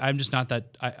 And I'm just not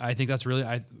that. I think that's really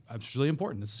it's really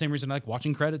important. It's the same reason I like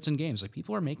watching credits in games. Like,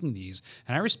 people are making these,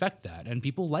 and I respect that, and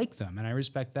people like them, and I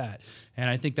respect that. And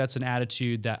I think that's an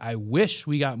attitude that I wish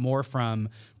we got more from,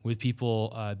 with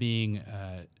people being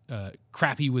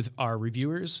crappy with our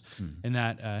reviewers. And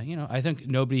that I think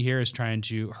nobody here is trying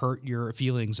to hurt your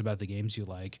feelings about the games you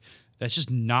like. That's just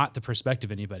not the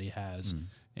perspective anybody has.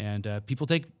 And people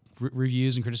take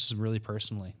reviews and criticism really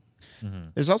personally.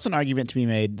 There's also an argument to be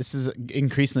made. This is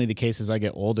increasingly the case as I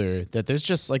get older, that there's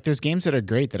just like there's games that are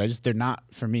great that they're not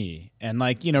for me. And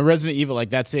like, you know, Resident Evil, like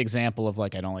that's the example of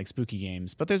like I don't like spooky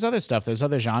games. But there's other stuff, there's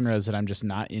other genres that I'm just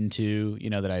not into, you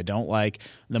know, that I don't like.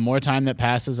 The more time that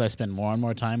passes, I spend more and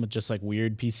more time with just like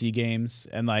weird PC games.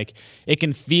 And like it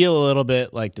can feel a little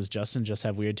bit like, does Justin just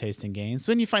have weird taste in games?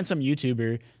 But then you find some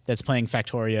YouTuber that's playing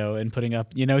Factorio and putting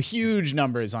up, you know, huge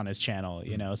numbers on his channel,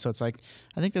 you know. So it's like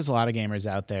I think there's a lot of gamers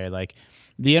out there. Like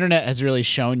the internet has really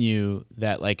shown you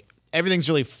that like everything's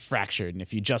really fractured. And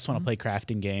if you just want to play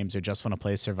crafting games or just want to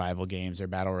play survival games or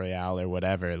battle royale or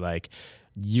whatever, like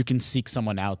you can seek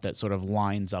someone out that sort of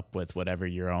lines up with whatever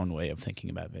your own way of thinking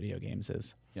about video games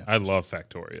is. Yeah, I love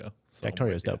Factorio. So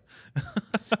Factorio's dope.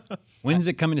 When's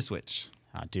it coming to Switch?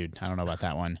 Oh, dude, I don't know about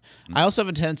that one. I also have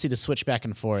a tendency to switch back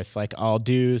and forth. Like, I'll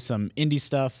do some indie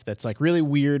stuff that's like really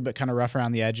weird but kind of rough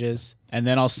around the edges, and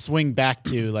then I'll swing back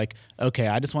to like, okay,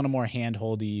 I just want a more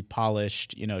hand-holdy,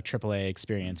 polished, you know, AAA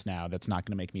experience now. That's not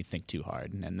going to make me think too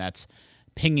hard, and that's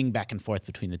pinging back and forth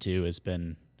between the two has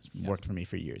worked for me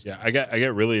for years. Yeah, I got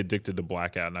really addicted to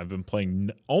Blackout, and I've been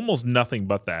playing almost nothing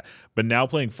but that. But now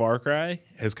playing Far Cry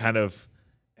has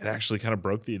actually kind of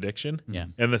broke the addiction. Yeah,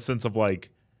 in the sense of like,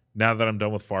 now that I'm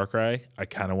done with Far Cry, I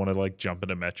kind of want to like jump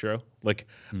into Metro. Like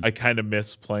I kind of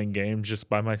miss playing games just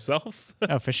by myself.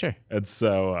 Oh, for sure. And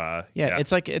so yeah,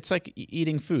 it's like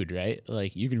eating food, right?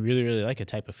 Like you can really, really like a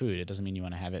type of food. It doesn't mean you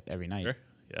want to have it every night. Sure.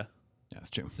 Yeah, that's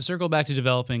true. To circle back to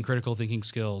developing critical thinking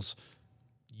skills,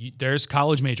 there's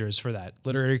college majors for that.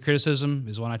 Literary criticism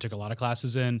is one I took a lot of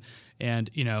classes in, and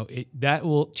you know that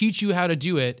will teach you how to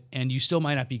do it, and you still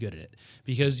might not be good at it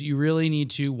because you really need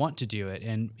to want to do it.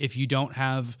 And if you don't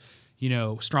have, you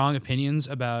know, strong opinions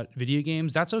about video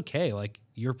games, that's okay. Like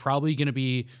you're probably gonna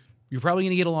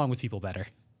get along with people better.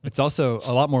 It's also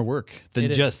a lot more work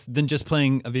than just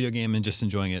playing a video game and just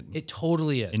enjoying it. It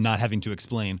totally is, and not having to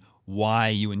explain why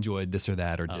you enjoyed this or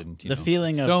that or didn't. The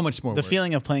feeling of so much more. The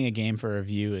feeling of playing a game for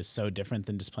review is so different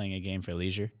than just playing a game for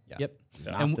leisure. Yeah. Yep.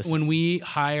 Yeah. And when we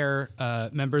hire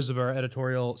members of our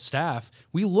editorial staff,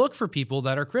 we look for people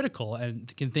that are critical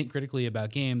and can think critically about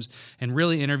games and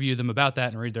really interview them about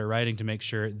that and read their writing to make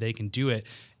sure they can do it.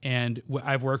 And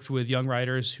I've worked with young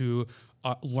writers who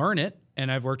learn it,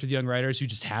 and I've worked with young writers who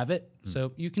just have it.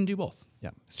 So you can do both.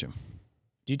 Yeah, it's true.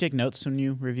 Do you take notes when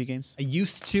you review games? I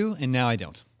used to, and now I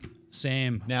don't.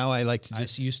 Same. Now I like to I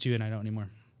just used to, and I don't anymore.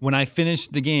 when I finish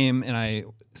the game and I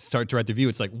start to write the review,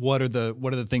 it's like what are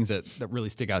the things that really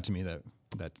stick out to me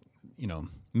that you know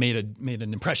made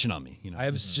an impression on me. You know, I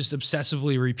just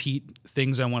obsessively repeat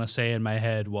things I want to say in my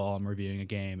head while I'm reviewing a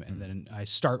game, and then I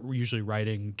start usually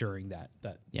writing during that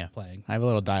playing. I have a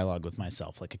little dialogue with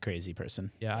myself like a crazy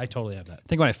person. Yeah, I totally have that. I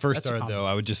think when I first That's started common. though,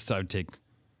 I would take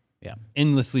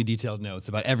endlessly detailed notes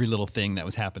about every little thing that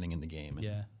was happening in the game. And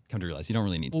Yeah. come to realize you don't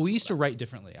really need to. Well, we do used to write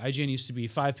differently. IGN used to be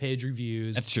 5-page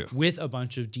reviews. That's true. With a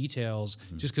bunch of details,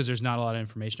 just because there's not a lot of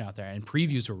information out there. And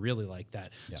previews were really like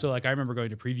that. So, like, I remember going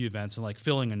to preview events and like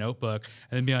filling a notebook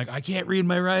and then being like, I can't read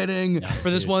my writing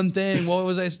for this one thing. What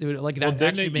was I doing? Like that. Well, then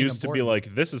actually it being used to be important.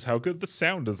 like, this is how good the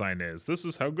sound design is. This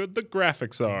is how good the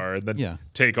graphics are. And then Yeah.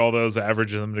 take all those,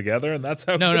 average them together, and that's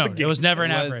how No, good no, the game it was never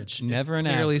an It was average. never an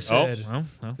It clearly average. said,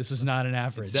 well. this is not an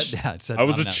average. It said I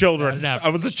was not a an children. Not an I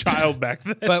was a child back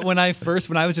then. But when I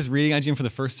was just reading IGN for the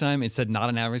first time, it said not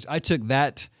an average. I took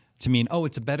that to mean, oh,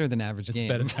 it's a better than average game.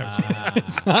 better than average.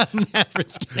 It's not an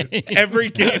average game.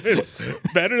 Every game is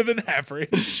better than average.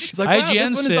 It's like, wow, IGN this one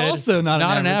is said also not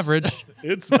an an average. average.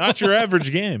 It's not your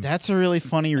average game. That's a really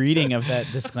funny reading of that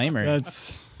disclaimer.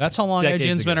 That's how long Decades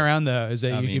IGN's been ago. around, though, is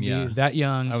that you mean, can yeah. be that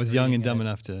young. I was young and reading dumb it.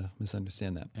 enough to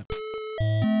misunderstand that. Yep.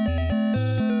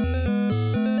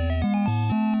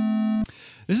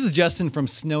 This is Justin from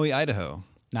snowy Idaho.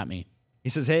 Not me. He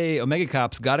says, hey, Omega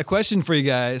Cops, got a question for you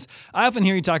guys. I often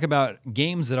hear you talk about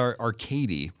games that are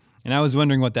arcadey, and I was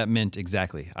wondering what that meant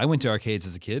exactly. I went to arcades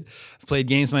as a kid. I've played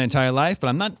games my entire life, but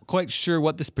I'm not quite sure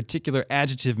what this particular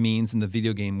adjective means in the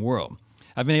video game world.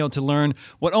 I've been able to learn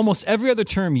what almost every other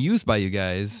term used by you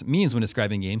guys means when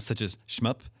describing games, such as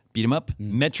shmup, beat 'em up,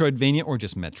 Metroidvania, or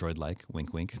just Metroid-like,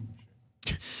 wink wink.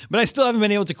 But I still haven't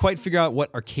been able to quite figure out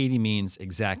what arcadey means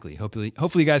exactly. Hopefully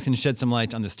you guys can shed some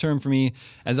light on this term for me.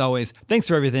 As always, thanks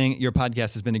for everything. Your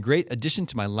podcast has been a great addition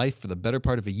to my life for the better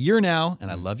part of a year now,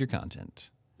 and I love your content.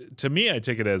 To me, I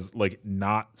take it as like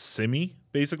not simmy,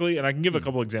 basically. And I can give a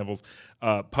couple examples.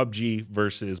 PUBG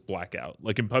versus Blackout.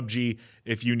 Like in PUBG,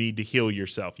 if you need to heal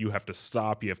yourself, you have to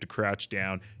stop, you have to crouch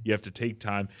down, you have to take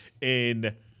time.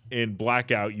 In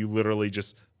Blackout, you literally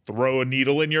just throw a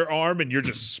needle in your arm and you're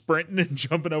just sprinting and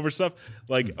jumping over stuff.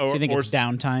 Like, So you think it's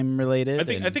downtime related?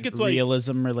 I think it's like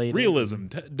realism related. Realism,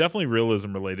 definitely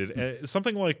realism related.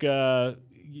 Something like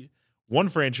one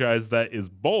franchise that is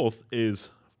both is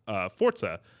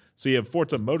Forza. So you have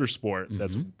Forza Motorsport.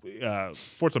 That's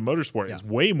Forza Motorsport is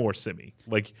way more simmy.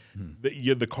 Like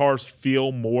the cars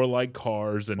feel more like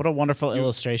cars. And What a wonderful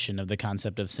illustration of the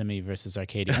concept of simmy versus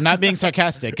arcadey. I'm not being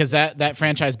sarcastic because that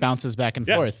franchise bounces back and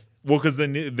forth. Well, because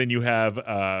then you have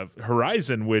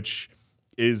Horizon, which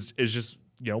is just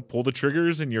pull the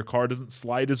triggers and your car doesn't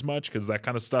slide as much because that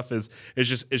kind of stuff is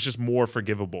just more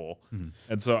forgivable.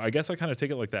 And so I guess I kind of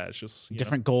take it like that. It's just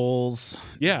Different goals.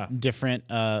 Yeah. Different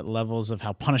levels of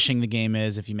how punishing the game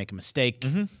is if you make a mistake.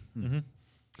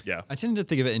 Yeah. I tend to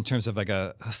think of it in terms of like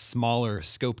a smaller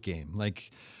scope game, like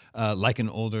an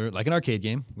arcade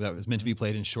game that was meant to be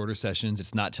played in shorter sessions.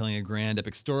 It's not telling a grand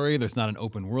epic story. There's not an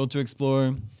open world to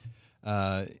explore.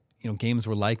 Games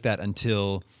were like that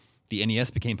until the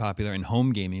NES became popular and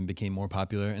home gaming became more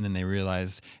popular, and then they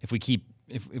realized if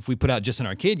we put out just an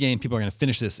arcade game, people are going to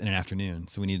finish this in an afternoon.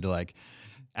 So we need to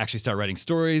actually start writing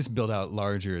stories, build out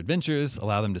larger adventures,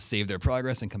 allow them to save their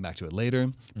progress and come back to it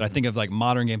later. But I think of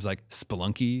modern games like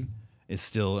Spelunky is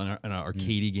still an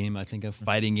arcadey game. I think of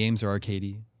fighting games are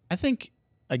arcadey. I think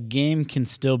a game can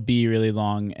still be really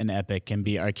long and epic and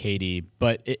be arcadey,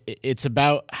 but it's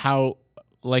about how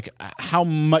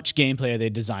much gameplay are they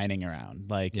designing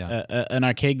around? An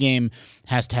arcade game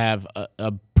has to have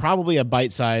probably a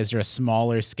bite-sized or a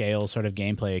smaller scale sort of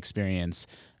gameplay experience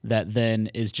that then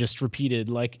is just repeated.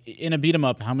 Like in a beat 'em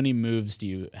up, how many moves do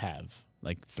you have?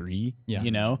 Like 3,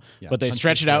 Yeah. But they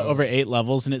stretch it out over 8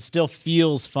 levels, and it still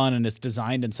feels fun, and it's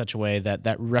designed in such a way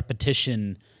that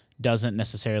repetition doesn't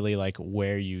necessarily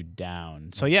wear you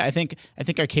down. So yeah, I think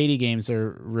arcade games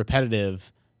are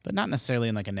repetitive, but not necessarily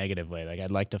in a negative way. I'd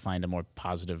like to find a more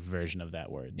positive version of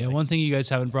that word. Yeah, one thing you guys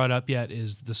haven't brought up yet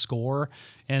is the score.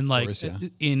 And Scores,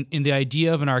 in the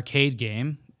idea of an arcade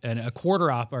game, and a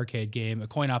quarter-op arcade game, a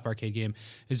coin-op arcade game,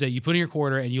 is that you put in your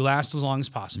quarter and you last as long as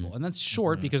possible. And that's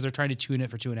short because they're trying to tune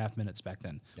it for 2.5 minutes back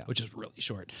then, which is really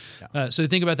short. So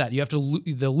think about that. You have to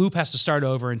the loop has to start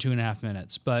over in 2.5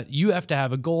 minutes, but you have to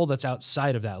have a goal that's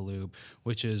outside of that loop,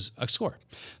 which is a score.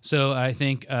 So I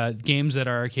think games that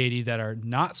are arcadey that are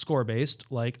not score-based,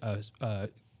 like a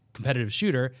competitive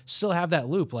shooter, still have that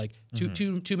loop, like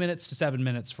 2 minutes to 7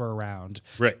 minutes for a round.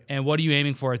 Right. And what are you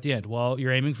aiming for at the end? Well,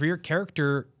 you're aiming for your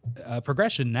character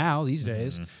progression now these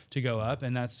days to go up,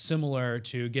 and that's similar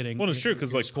to getting. Well, it's true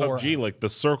because score PUBG, up. the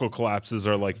circle collapses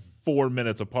are 4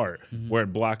 minutes apart, where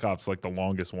in Black Ops, the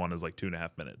longest one is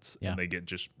 2.5 minutes, and they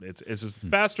get it's a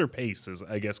faster pace is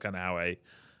I guess kind of how I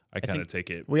kind of take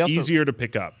it. Easier to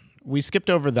pick up. We skipped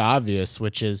over the obvious,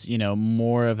 which is,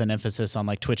 more of an emphasis on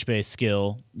Twitch-based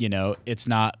skill. It's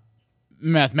not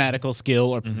mathematical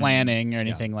skill or planning or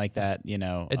anything like that.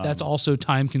 That's also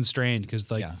time constrained because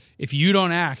if you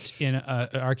don't act in an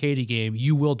arcade game,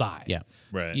 you will die. Yeah,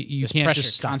 right. You can't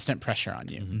just stop. Constant pressure on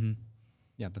you.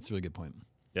 Yeah, that's a really good point.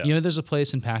 Yeah. There's a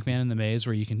place in Pac-Man in the maze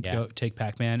where you can go take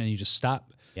Pac-Man and you just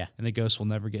stop. Yeah, and the ghost will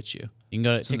never get you. You can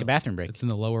go take a bathroom break. It's in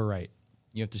the lower right.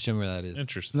 You have to show me where that is.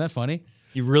 Interesting. Isn't that funny?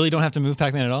 You really don't have to move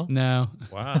Pac-Man at all? No.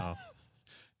 Wow.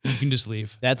 You can just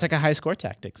leave. That's a high score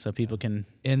tactic, so people can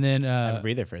And then have a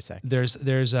breather for a sec. there's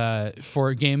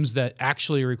for games that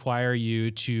actually require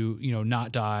you to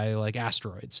not die, like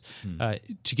Asteroids.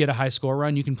 To get a high score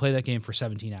run, you can play that game for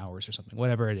 17 hours or something,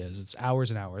 whatever it is. It's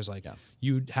hours and hours.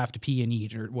 You'd have to pee and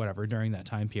eat or whatever during that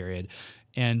time period.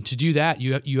 And to do that,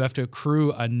 you have to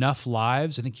accrue enough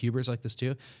lives. I think Huber's like this too.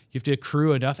 You have to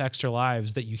accrue enough extra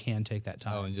lives that you can take that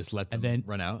time. Oh, and just let them then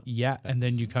run out? Yeah, and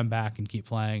then you come back and keep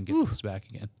playing, get this back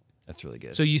again. That's really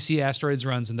good. So you see Asteroids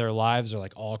runs and their lives are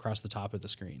all across the top of the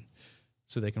screen.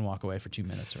 So they can walk away for 2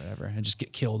 minutes or whatever and just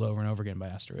get killed over and over again by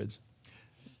asteroids.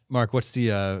 Mark, what's the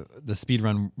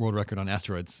speedrun world record on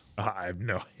Asteroids? I have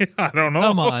no. I don't know.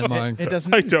 Come on, Mark. It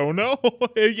doesn't. I don't know.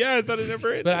 Yeah, I thought it never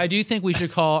ended. But I do think we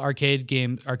should call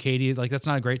arcadey, that's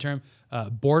not a great term.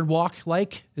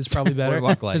 Boardwalk-like is probably better.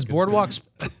 Boardwalk-like Because is Boardwalks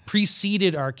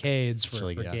preceded arcades for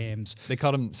really good. games.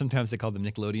 Sometimes they called them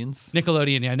Nickelodeons.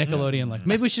 Nickelodeon, yeah, Nickelodeon-like.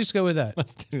 Maybe we should just go with that.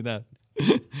 Let's do that.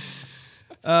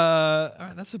 All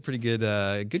right, that's a pretty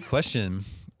good question.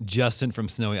 Justin from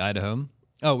Snowy, Idaho.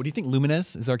 Oh, what do you think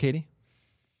Lumines is arcadey?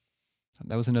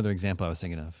 That was another example I was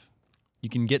thinking of. You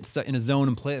can get stuck in a zone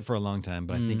and play it for a long time,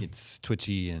 but I think it's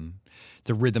twitchy and It's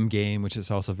a rhythm game, which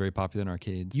is also very popular in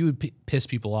arcades. You would piss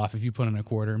people off if you put in a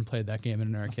quarter and played that game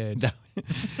in an arcade.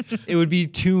 It would be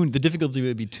tuned. The difficulty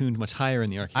would be tuned much higher in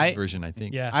the arcade version, I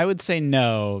think. Yeah. I would say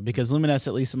no, because Lumines,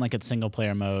 at least in like its single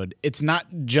player mode, it's not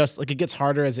just like it gets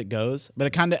harder as it goes, but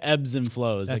it kind of ebbs and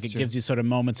flows. That's like it true. gives you sort of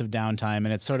moments of downtime, and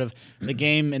it's sort of the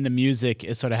game and the music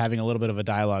is sort of having a little bit of a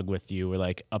dialogue with you. We're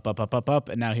like up, up, up, up, up,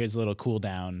 and now here's a little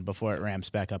cooldown before it ramps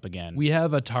back up again. We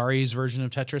have Atari's version of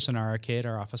Tetris in our arcade,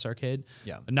 our office arcade.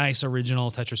 Yeah. A nice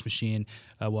original Tetris machine.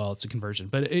 Well, it's a conversion,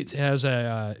 but it has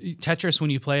a Tetris. When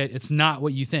you play it, it's not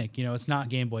what you think. You know, it's not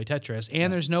Game Boy Tetris,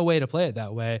 and there's no way to play it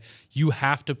that way. You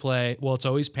have to play. Well, it's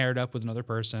always paired up with another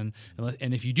person,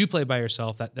 and if you do play by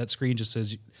yourself, that screen just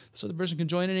says so the person can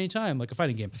join at any time, like a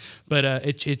fighting game. But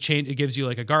it gives you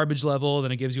like a garbage level,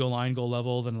 then it gives you a line goal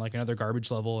level, then like another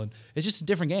garbage level, and it's just a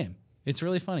different game. It's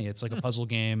really funny. It's like a puzzle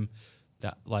game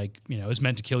that is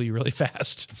meant to kill you really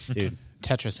fast. Dude,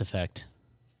 Tetris Effect.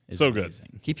 Is So good.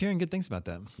 amazing. Keep hearing good things about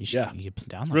that. You should, Yeah. you should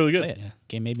download really it, good. play it. Yeah.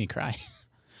 Game made me cry.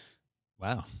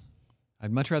 Wow.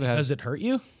 I'd much rather have. Does it hurt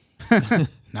you?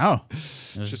 No,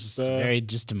 it was Just, just very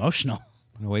emotional.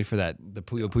 I'm gonna wait for the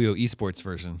Puyo Puyo esports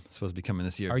version. It's supposed to be coming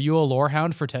this year. Are you a lore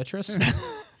hound for Tetris?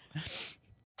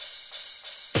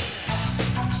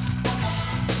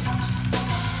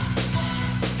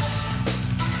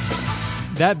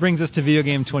 That brings us to video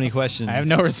game 20 questions. I have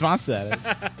no response to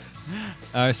that.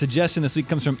 Our suggestion this week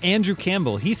comes from Andrew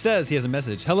Campbell. He says he has a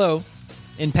message. Hello.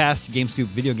 In past GameScoop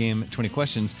video game 20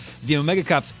 questions, the Omega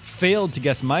Cops failed to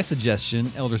guess my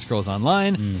suggestion, Elder Scrolls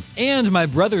Online, and my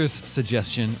brother's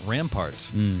suggestion,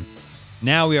 Rampart.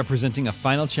 Now we are presenting a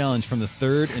final challenge from the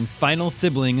third and final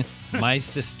sibling, my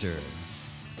sister.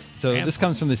 So this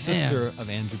comes from the sister of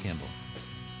Andrew Campbell.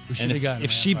 We should And have gotten if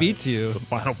she Rampart. beats you, The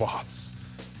final boss.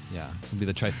 yeah, it'll be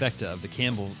the trifecta of the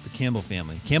Campbell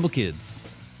family. Campbell kids.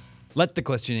 Let the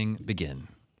questioning begin.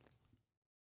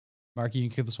 Mark, you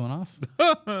can kick this one off.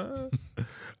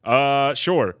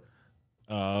 Sure.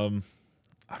 I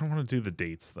don't want to do the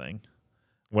dates thing.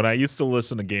 When I used to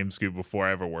listen to GameScoop before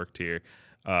I ever worked here,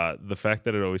 the fact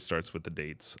that it always starts with the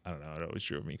dates, I don't know, it always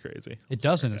drove me crazy. It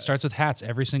doesn't. It starts with hats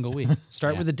every single week.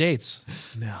 Start with the dates.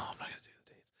 No, I'm not gonna do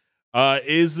the dates.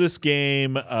 Is this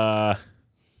game an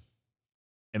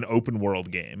open world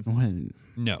game?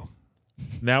 No.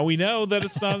 Now we know that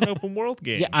it's not an open world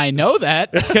game. Yeah, I know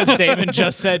that because Damon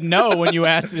just said no when you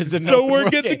asked it as a no. So we're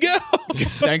good to go.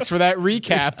 Thanks for that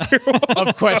recap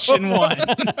of question one.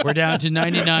 We're down to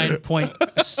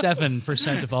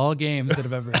 99.7% of all games that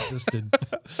have ever existed.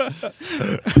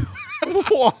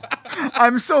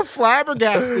 I'm so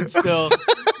flabbergasted still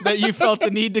that you felt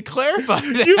the need to clarify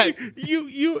that.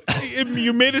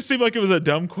 You made it seem like it was a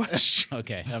dumb question.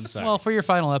 Okay, I'm sorry. Well, for your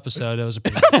final episode, it was a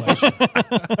pretty good question.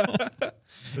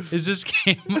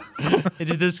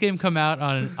 Did this game come out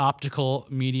on an optical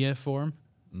media form?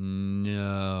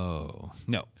 No.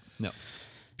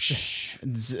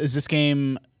 is this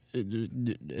game?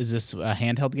 Is this a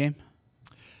handheld game?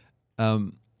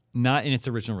 Not in its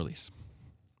original release.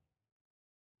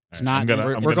 It's not.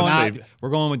 We're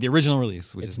going with the original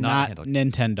release, which It's is not not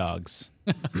handheld. Nintendogs.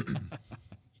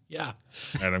 Yeah.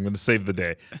 And I'm going to save the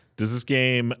day. Does this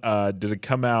game, did it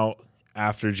come out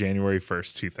after January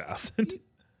 1st, 2000?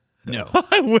 No.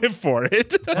 I went for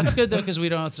it. That's good, though, because we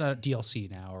don't. It's not a DLC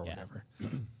now or whatever.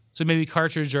 So maybe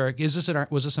cartridge or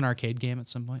was this an arcade game at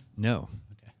some point? No.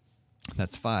 Okay.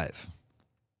 That's 5.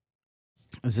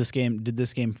 Did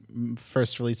this game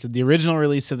first release? Did the original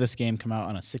release of this game come out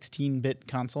on a 16-bit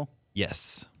console?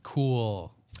 Yes.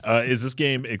 Cool. Is this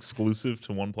game exclusive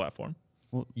to one platform?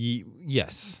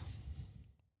 Yes.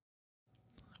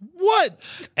 What?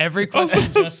 Every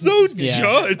question. I'm so Yeah.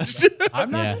 judged. I'm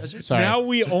not. Yeah. judging. Sorry. Now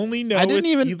we only know I didn't it's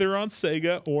even- either on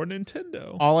Sega or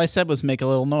Nintendo. All I said was make a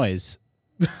little noise.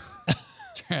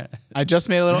 I just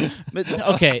made a little. But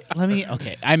okay,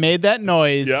 I made that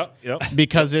noise. Yep.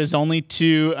 Because there's only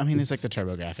two. I mean, there's like the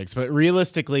turbo graphics, but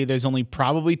realistically, there's only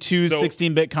probably two So-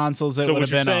 16-bit consoles that So would what have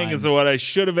you're been saying on. is that what I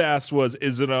should have asked was,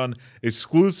 is it on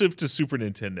exclusive to Super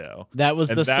Nintendo? That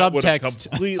was And the that would have subtext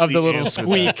completely of the little answered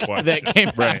squeak question. that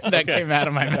came Right, that okay. came out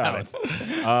of my Got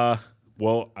mouth. it.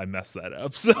 Well, I messed that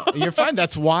up. So You're fine.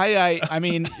 That's why I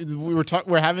mean,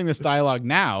 we're having this dialogue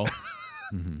now,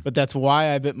 but that's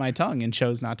why I bit my tongue and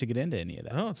chose not to get into any of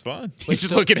that. no, it's fine. He's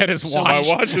just looking at his My watch.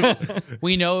 watch is,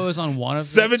 We know it was on one of the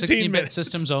 17 16-bit minutes.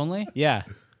 systems only. Yeah.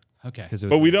 Okay.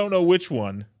 but we don't know which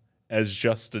one, as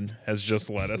Justin has just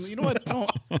let us. You know what?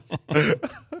 Don't.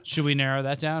 Should we narrow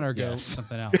that down or go Yes.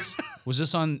 something else? Was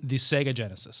this on the Sega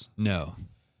Genesis? No.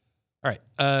 All right.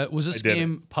 Was this I did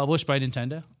game published by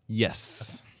Nintendo?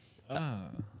 Yes.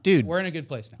 Dude. We're in a good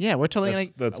place now. Yeah, we're totally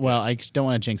That's well, I don't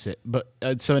want to jinx it, but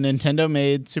so Nintendo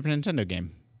made Super Nintendo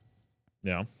game.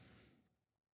 Yeah.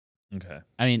 Okay.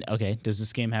 I mean, okay, does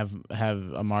this game have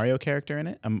a Mario character in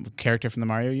it? A character from the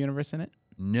Mario universe in it?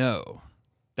 No.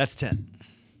 That's 10.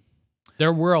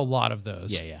 There were a lot of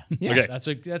those. Yeah. Okay.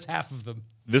 That's half of them.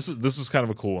 This was kind of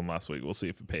a cool one last week. We'll see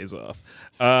if it pays off.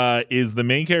 Is the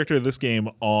main character of this game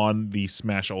on the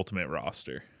Smash Ultimate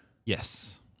roster?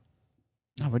 Yes.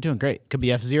 Oh, we're doing great. Could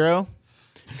be F-Zero.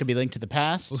 Could be Link to the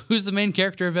Past. Well, who's the main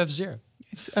character of F-Zero?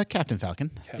 It's Captain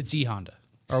Falcon. It's E Honda.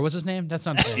 Or what's his name? That's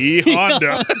not fair. E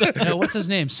Honda. No, what's his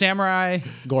name? Samurai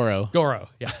Goro.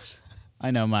 Yes.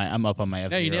 I know I'm up on my No,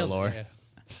 F-Zero you nailed lore. it.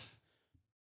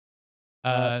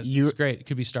 Yeah. It's great. It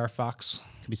could be Star Fox.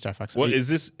 Could be Star Fox. What is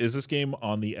this game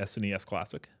on the SNES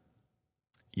Classic?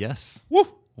 Yes. Woo!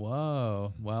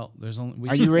 Whoa. Well, there's only.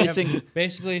 Are you we have racing-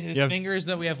 basically his You have fingers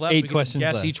that we have left? 8 we can questions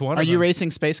guess left. each one. Are of you them.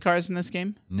 racing space cars in this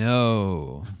game?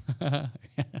 No.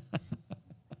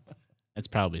 It's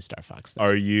probably Star Fox. Though.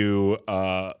 Are you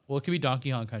Well, it could be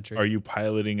Donkey Kong Country. are you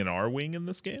piloting an R-wing in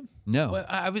this game? No. Well,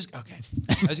 I was okay.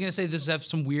 I was gonna say this have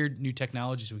some weird new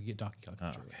technology, so we can get Donkey Kong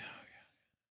Country.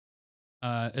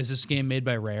 Is this game made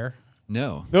by Rare?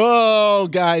 No. Oh,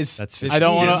 guys, That's I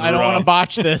don't 15 want to. I don't want to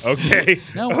botch this. Okay.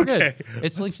 No, we're good.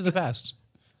 It's Link to the Past.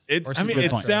 Or I mean, Super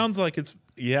it Metroid. sounds like it's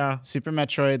Super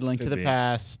Metroid, Link to Could the be.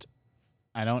 Past.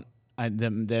 I don't.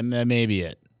 Then that may be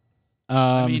it.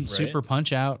 I mean, right? Super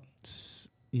Punch Out.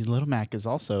 Little Mac is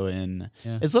also in.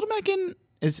 Yeah. Is Little Mac in?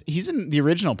 He's in the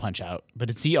original Punch Out? But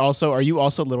is he also? Are you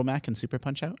also Little Mac in Super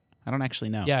Punch Out? I don't actually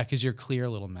know. Yeah, because you're clear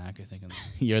Little Mac, I think.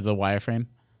 You're the wireframe.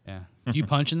 Yeah. Do you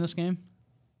punch in this game?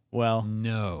 Well,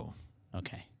 No.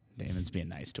 okay. Damon's being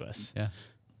nice to us. Yeah.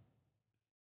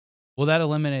 Well, that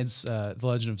eliminates The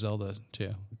Legend of Zelda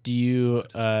too. Do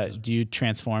you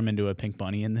transform into a pink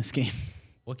bunny in this game?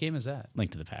 What game is that?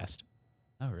 Link to the Past.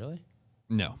 Oh, really?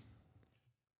 No.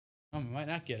 Oh, we might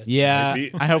not get it. Yeah,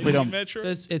 Maybe- I hope we don't. Metro?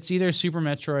 It's either Super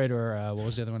Metroid or what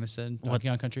was the other one I said? Donkey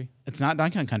Kong Country. It's not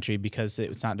Donkey Kong Country because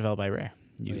it's not developed by Rare.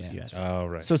 You yeah. asked. Oh,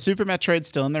 right. So Super Metroid's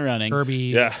still in the running. Kirby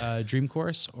Yeah. Dream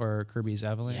Course or Kirby's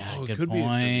Avalanche. Yeah, Oh, it good could be a Kirby.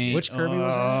 point. Which Kirby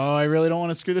was that? Oh, I really don't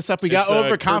want to screw this up. We got It's,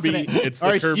 overconfident. Kirby, it's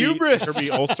Our the Kirby, hubris. Kirby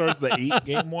All-Stars, the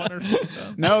 8-game one or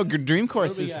something? No, Dream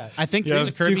Course do we is. got? I think. There's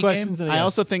a Kirby Two questions. game? and a I yes.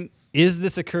 also think. Is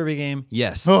this a Kirby game?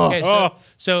 Yes. Oh. Okay,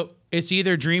 so it's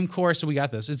either Dream Course. So we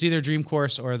got this. It's either Dream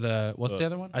Course or the what's the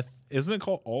other one? Isn't it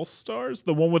called All-Stars?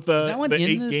 The one with that one the in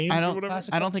 8 the- games I or don't. whatever?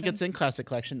 Classic I don't think Collection? it's in Classic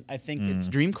Collection. I think it's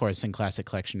Dream Course in Classic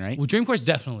Collection, right? Well, Dream Course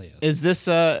definitely is.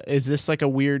 Is this like a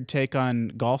weird take on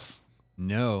golf?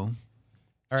 No.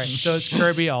 All right, so it's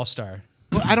Kirby All Star.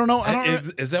 Well, I don't know. I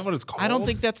don't. Is that what it's called? I don't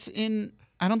think that's in.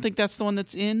 I don't think that's the one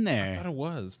that's in I there. thought it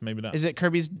was. Maybe not. Is it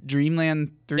Kirby's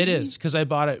Dreamland 3? It is because I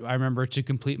bought it. I remember to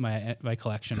complete my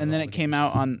collection. of And then all it the came games.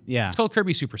 out on. Yeah. It's called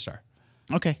Kirby Superstar.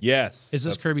 Okay. Yes. Is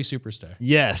this Kirby Superstar?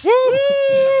 Yes.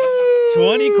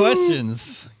 20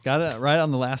 questions. Got it right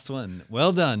on the last one.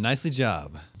 Well done. Nicely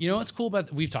job. You know what's cool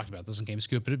about we've talked about this in Game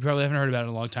Scoop, but you probably haven't heard about it in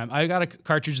a long time. I got a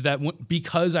cartridge that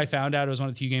because I found out it was one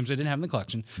of the few games I didn't have in the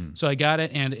collection, so I got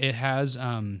it, and it has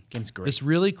Game's great. this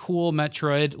really cool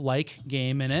Metroid-like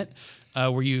game in it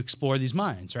where you explore these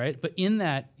mines, right? But in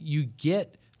that you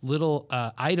get little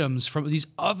items from these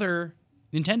other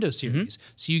Nintendo series.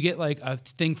 So you get like a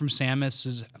thing from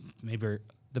Samus's maybe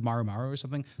the Maru Maru or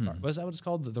something. Was that what it's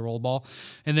called? The roll ball.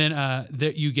 And then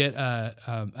you get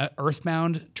a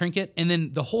Earthbound trinket. And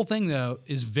then the whole thing though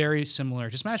is very similar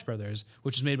to Smash Brothers,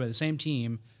 which was made by the same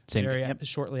team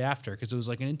shortly after because it was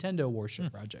like a Nintendo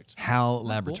Warship project. HAL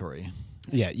Laboratory.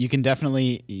 Yeah, you can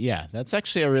definitely. Yeah, that's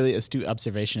actually a really astute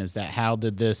observation. Is that HAL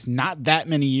did this not that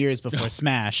many years before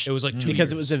Smash? It was like 2 because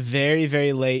years. it was a very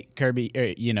very late Kirby,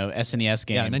 SNES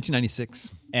game. Yeah,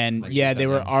 1996. And they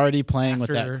were already playing with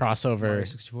that After crossover, Mario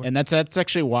 64. and that's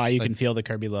actually why you can feel the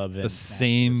Kirby love. In The Smash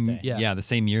to this day. Yeah. the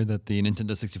same year that the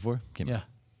Nintendo 64 came out. Yeah.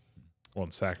 One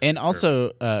second. And also,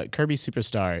 Kirby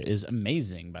Superstar is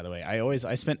amazing. By the way,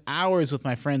 I spent hours with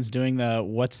my friends doing the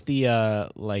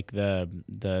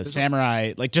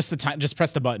samurai, like just the time, just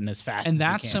press the button as fast. And as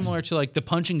that's you can. similar to like the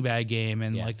punching bag game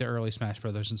and Yeah. like the early Smash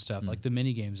Brothers and stuff, like the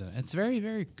mini games in it. It's very,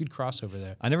 very good crossover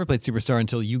there. I never played Superstar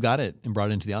until you got it and brought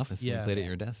it into the office Yeah. and played it at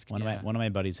your desk. One of my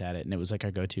buddies had it, and it was like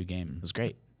our go-to game. It was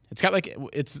great. It's got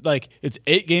it's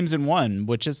 8 games in one,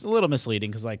 which is a little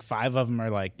misleading because like 5 of them are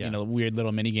like weird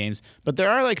little mini games, but there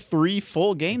are like 3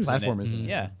 full games in it. Platformers in it.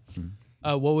 Yeah.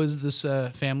 What was this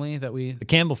family that we The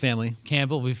Campbell family.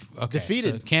 Campbell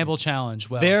Defeated. so Campbell challenge.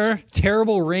 Well, Their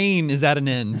terrible reign is at an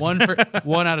end.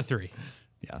 one out of 3.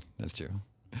 Yeah, that's true.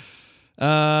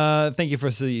 Thank you for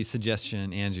the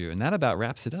suggestion, Andrew. And that about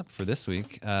wraps it up for this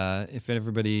week.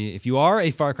 If you are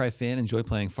a Far Cry fan, enjoy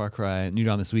playing Far Cry New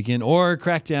Dawn this weekend, or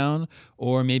Crackdown,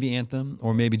 or maybe Anthem,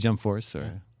 or maybe Jump Force,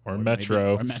 or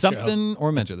Metro. Something,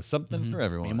 or Metro. There's something for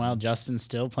everyone. Meanwhile, Justin's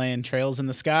still playing Trails in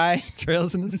the Sky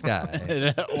Trails in the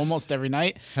Sky. almost every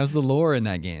night. How's the lore in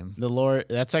that game? The lore,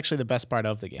 that's actually the best part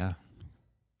of the game. Yeah.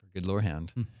 Good lore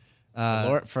hand.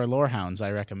 For lore hounds,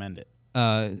 I recommend it.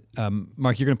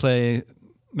 Mark, you're going to play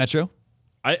Metro?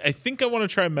 I think I want to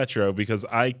try Metro because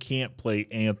I can't play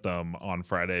Anthem on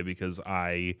Friday because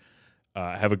I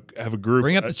have a group.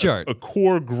 Bring up the chart. A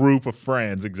core group of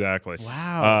friends, exactly.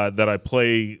 Wow. That I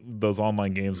play those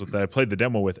online games with. That I played the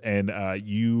demo with, and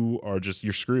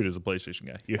you're screwed as a PlayStation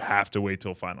guy. You have to wait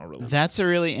till final release. That's a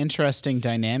really interesting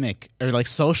dynamic, or like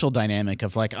social dynamic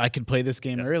of like I could play this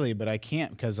game early, but I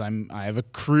can't because I have a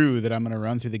crew that I'm going to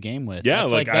run through the game with. Yeah,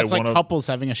 that's like couples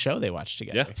having a show they watch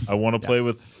together. Yeah, I want to play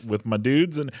with my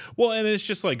dudes, and it's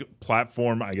just like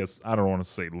platform. I guess I don't want to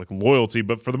say like loyalty,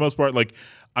 but for the most part, like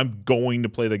I'm going to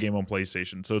play the game on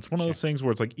PlayStation. So it's one of those things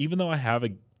where it's like, even though I have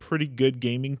a pretty good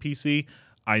gaming PC,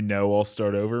 I know I'll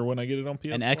start over when I get it on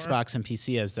PS4. And Xbox and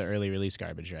PC has the early release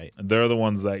garbage, right? And they're the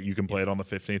ones that you can play it on the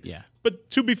 15th. Yeah. But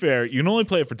to be fair, you can only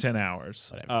play it for 10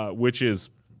 hours, which is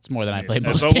it's more than I play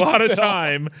most it's a games lot of at all.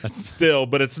 time still,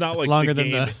 but it's not like longer the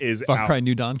than game the is Far Cry out.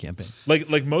 New Dawn campaign. Like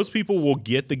most people will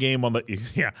get the game on the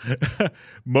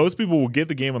most people will get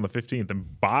the game on the 15th,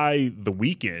 and by the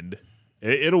weekend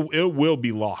it will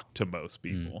be locked to most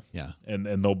people. Yeah. And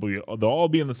they'll all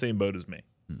be in the same boat as me.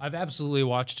 I've absolutely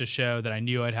watched a show that I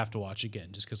knew I'd have to watch again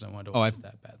just because I wanted to watch it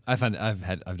that bad.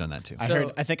 I've done that too.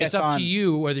 I think it's I saw up on- to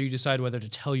you whether you decide whether to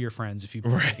tell your friends if you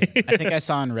play it. I think I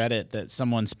saw on Reddit that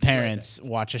someone's parents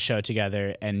watch a show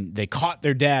together and they caught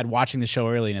their dad watching the show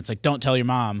early, and it's like, don't tell your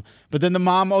mom. But then the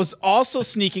mom was also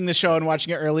sneaking the show and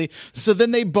watching it early, so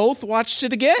then they both watched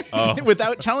it again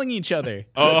without telling each other.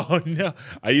 Oh no!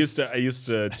 I used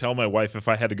to tell my wife if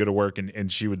I had to go to work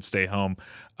and she would stay home,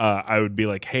 I would be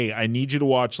like, "Hey, I need you to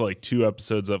watch like 2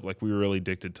 episodes of like we were really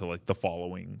addicted to like The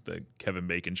Following, the Kevin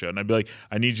Bacon show," and I'd be like,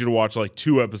 "I need you to watch like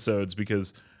 2 episodes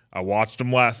because I watched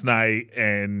them last night,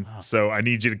 and so I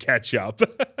need you to catch up."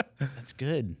 That's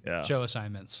good. Yeah. Show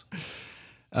assignments.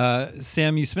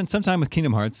 Sam, you spent some time with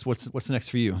Kingdom Hearts. What's next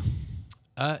for you?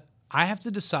 I have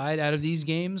to decide out of these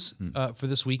games for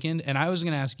this weekend, and I was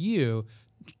going to ask you,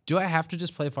 do I have to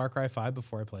just play Far Cry 5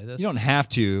 before I play this? You don't have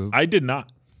to, I did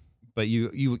not. but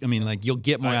I mean, like you'll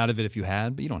get more out of it if you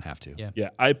had, but you don't have to. Yeah. Yeah,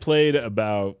 I played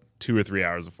about 2 or 3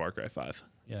 hours of Far Cry 5.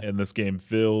 Yeah. And this game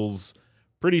feels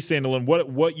pretty standalone.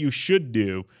 What you should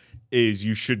do is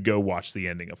you should go watch the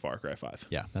ending of Far Cry 5.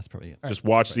 Yeah, that's probably it. Just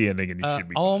watch the ending and you should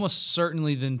be I'll almost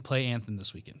certainly then play Anthem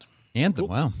this weekend. Anthem,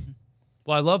 wow,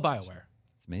 Well, I love BioWare.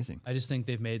 it's amazing. I just think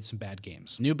they've made some bad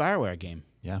games. New BioWare game.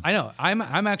 Yeah, I know. I'm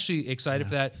actually excited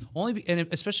for that. And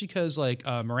especially because like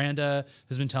Miranda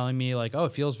has been telling me like, oh,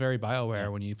 it feels very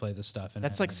BioWare when you play this stuff. And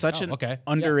That's I'm like such an okay.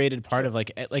 underrated part of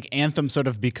like Anthem sort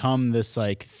of become this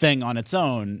like thing on its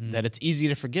own that it's easy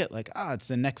to forget. Like, it's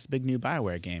the next big new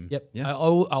BioWare game. Yep. Yeah.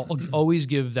 I'll always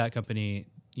give that company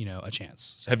a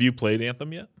chance. So, Have you played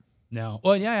Anthem yet? no.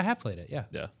 Well, yeah, I have played it. Yeah.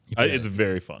 Yeah. It's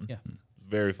very fun. Yeah.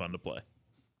 Very fun to play.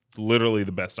 It's literally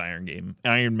the best Iron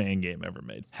Man game ever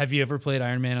made. Have you ever played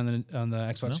Iron Man on the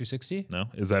Xbox 360? No?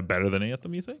 Is that better than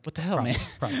Anthem, you think? What the hell, man?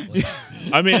 Probably.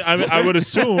 I mean, I would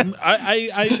assume.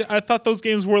 I thought those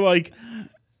games were like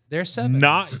They're 7.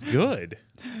 not good.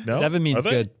 No? 7 means Are they?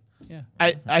 good. Yeah.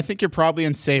 I think you're probably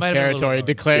in safe Might have been a little territory lower.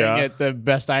 declaring Yeah. it the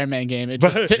best Iron Man game. It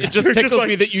But just, it just you're tickles just me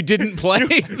like- that you didn't play.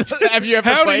 Have you ever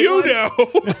How do played you one? know?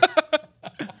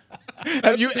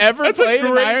 Have you ever That's a played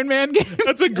an great- Iron Man game?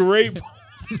 That's a great point.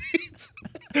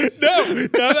 No, now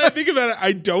that I think about it,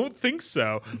 I don't think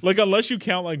so. Like, unless you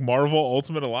count like Marvel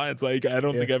Ultimate Alliance, like I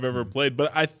don't think I've ever played.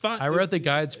 But I thought I wrote the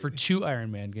guides for 2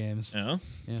 Iron Man games. Yeah.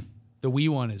 Yeah. The Wii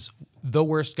one is the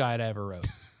worst guide I ever wrote.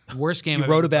 Worst game You I've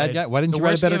wrote ever a bad played. guide? Why didn't The you write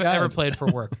a worst better game I've ever guide? played for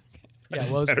work. Yeah,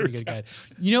 well, it was a pretty good guide.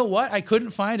 You know what? I couldn't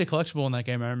find a collectible in that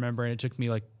game, I remember, and it took me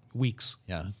like weeks.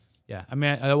 Yeah, Yeah. I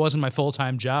mean, that wasn't my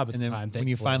full-time job at and the then time. when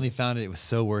you thankfully. finally found it, it was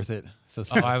so worth it. So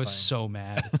Oh, I was so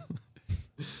mad.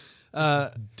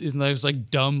 And there was like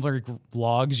dumb like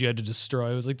logs you had to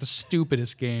destroy. It was like the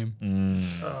stupidest game.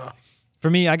 For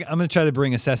me, I'm going to try to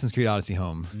bring Assassin's Creed Odyssey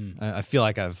home. I feel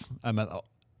like I'm at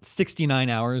 69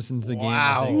 hours into the game.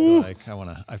 I think,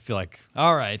 so I feel like,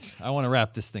 all right, I want to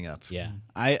wrap this thing up. Yeah,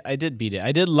 I did beat it.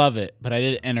 I did love it, but I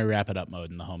did enter wrap it up mode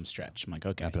in the home stretch. I'm like,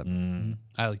 okay. Wrap it up.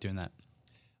 I like doing that.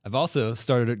 I've also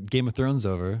started Game of Thrones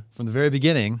over from the very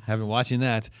beginning. I've been watching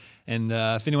that. And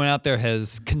if anyone out there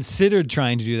has considered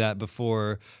trying to do that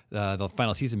before the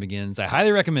final season begins, I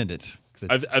highly recommend it.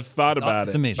 I've thought about it.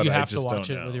 It's amazing. but Do you I have to just watch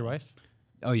don't it know. with your wife?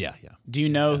 Oh, yeah, yeah. Do you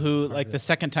know who, like, the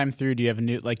second time through, do you have a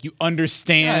new, like, you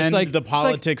understand the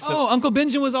politics It's like, Uncle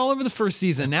Benjamin was all over the first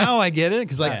season. Now I get it.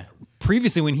 Because, like, Yeah.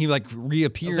 previously when he, like,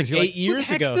 reappears, like you're 8 years who the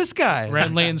heck's ago. this guy?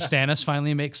 Renly and Stannis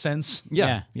finally makes sense.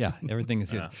 Yeah, everything is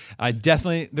good. I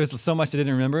definitely, there's so much I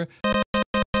didn't remember.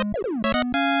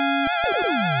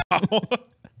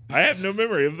 I have no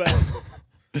memory of that.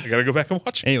 I gotta go back and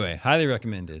watch it. Anyway, highly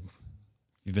recommended.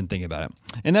 You've been thinking about it.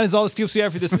 And that is all the scoops we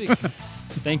have for this week.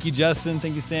 Thank you, Justin.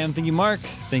 Thank you, Sam. Thank you, Mark.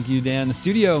 Thank you, Dan in the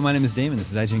studio. My name is Damon.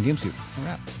 This is IGN Game Scoop. We're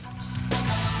out.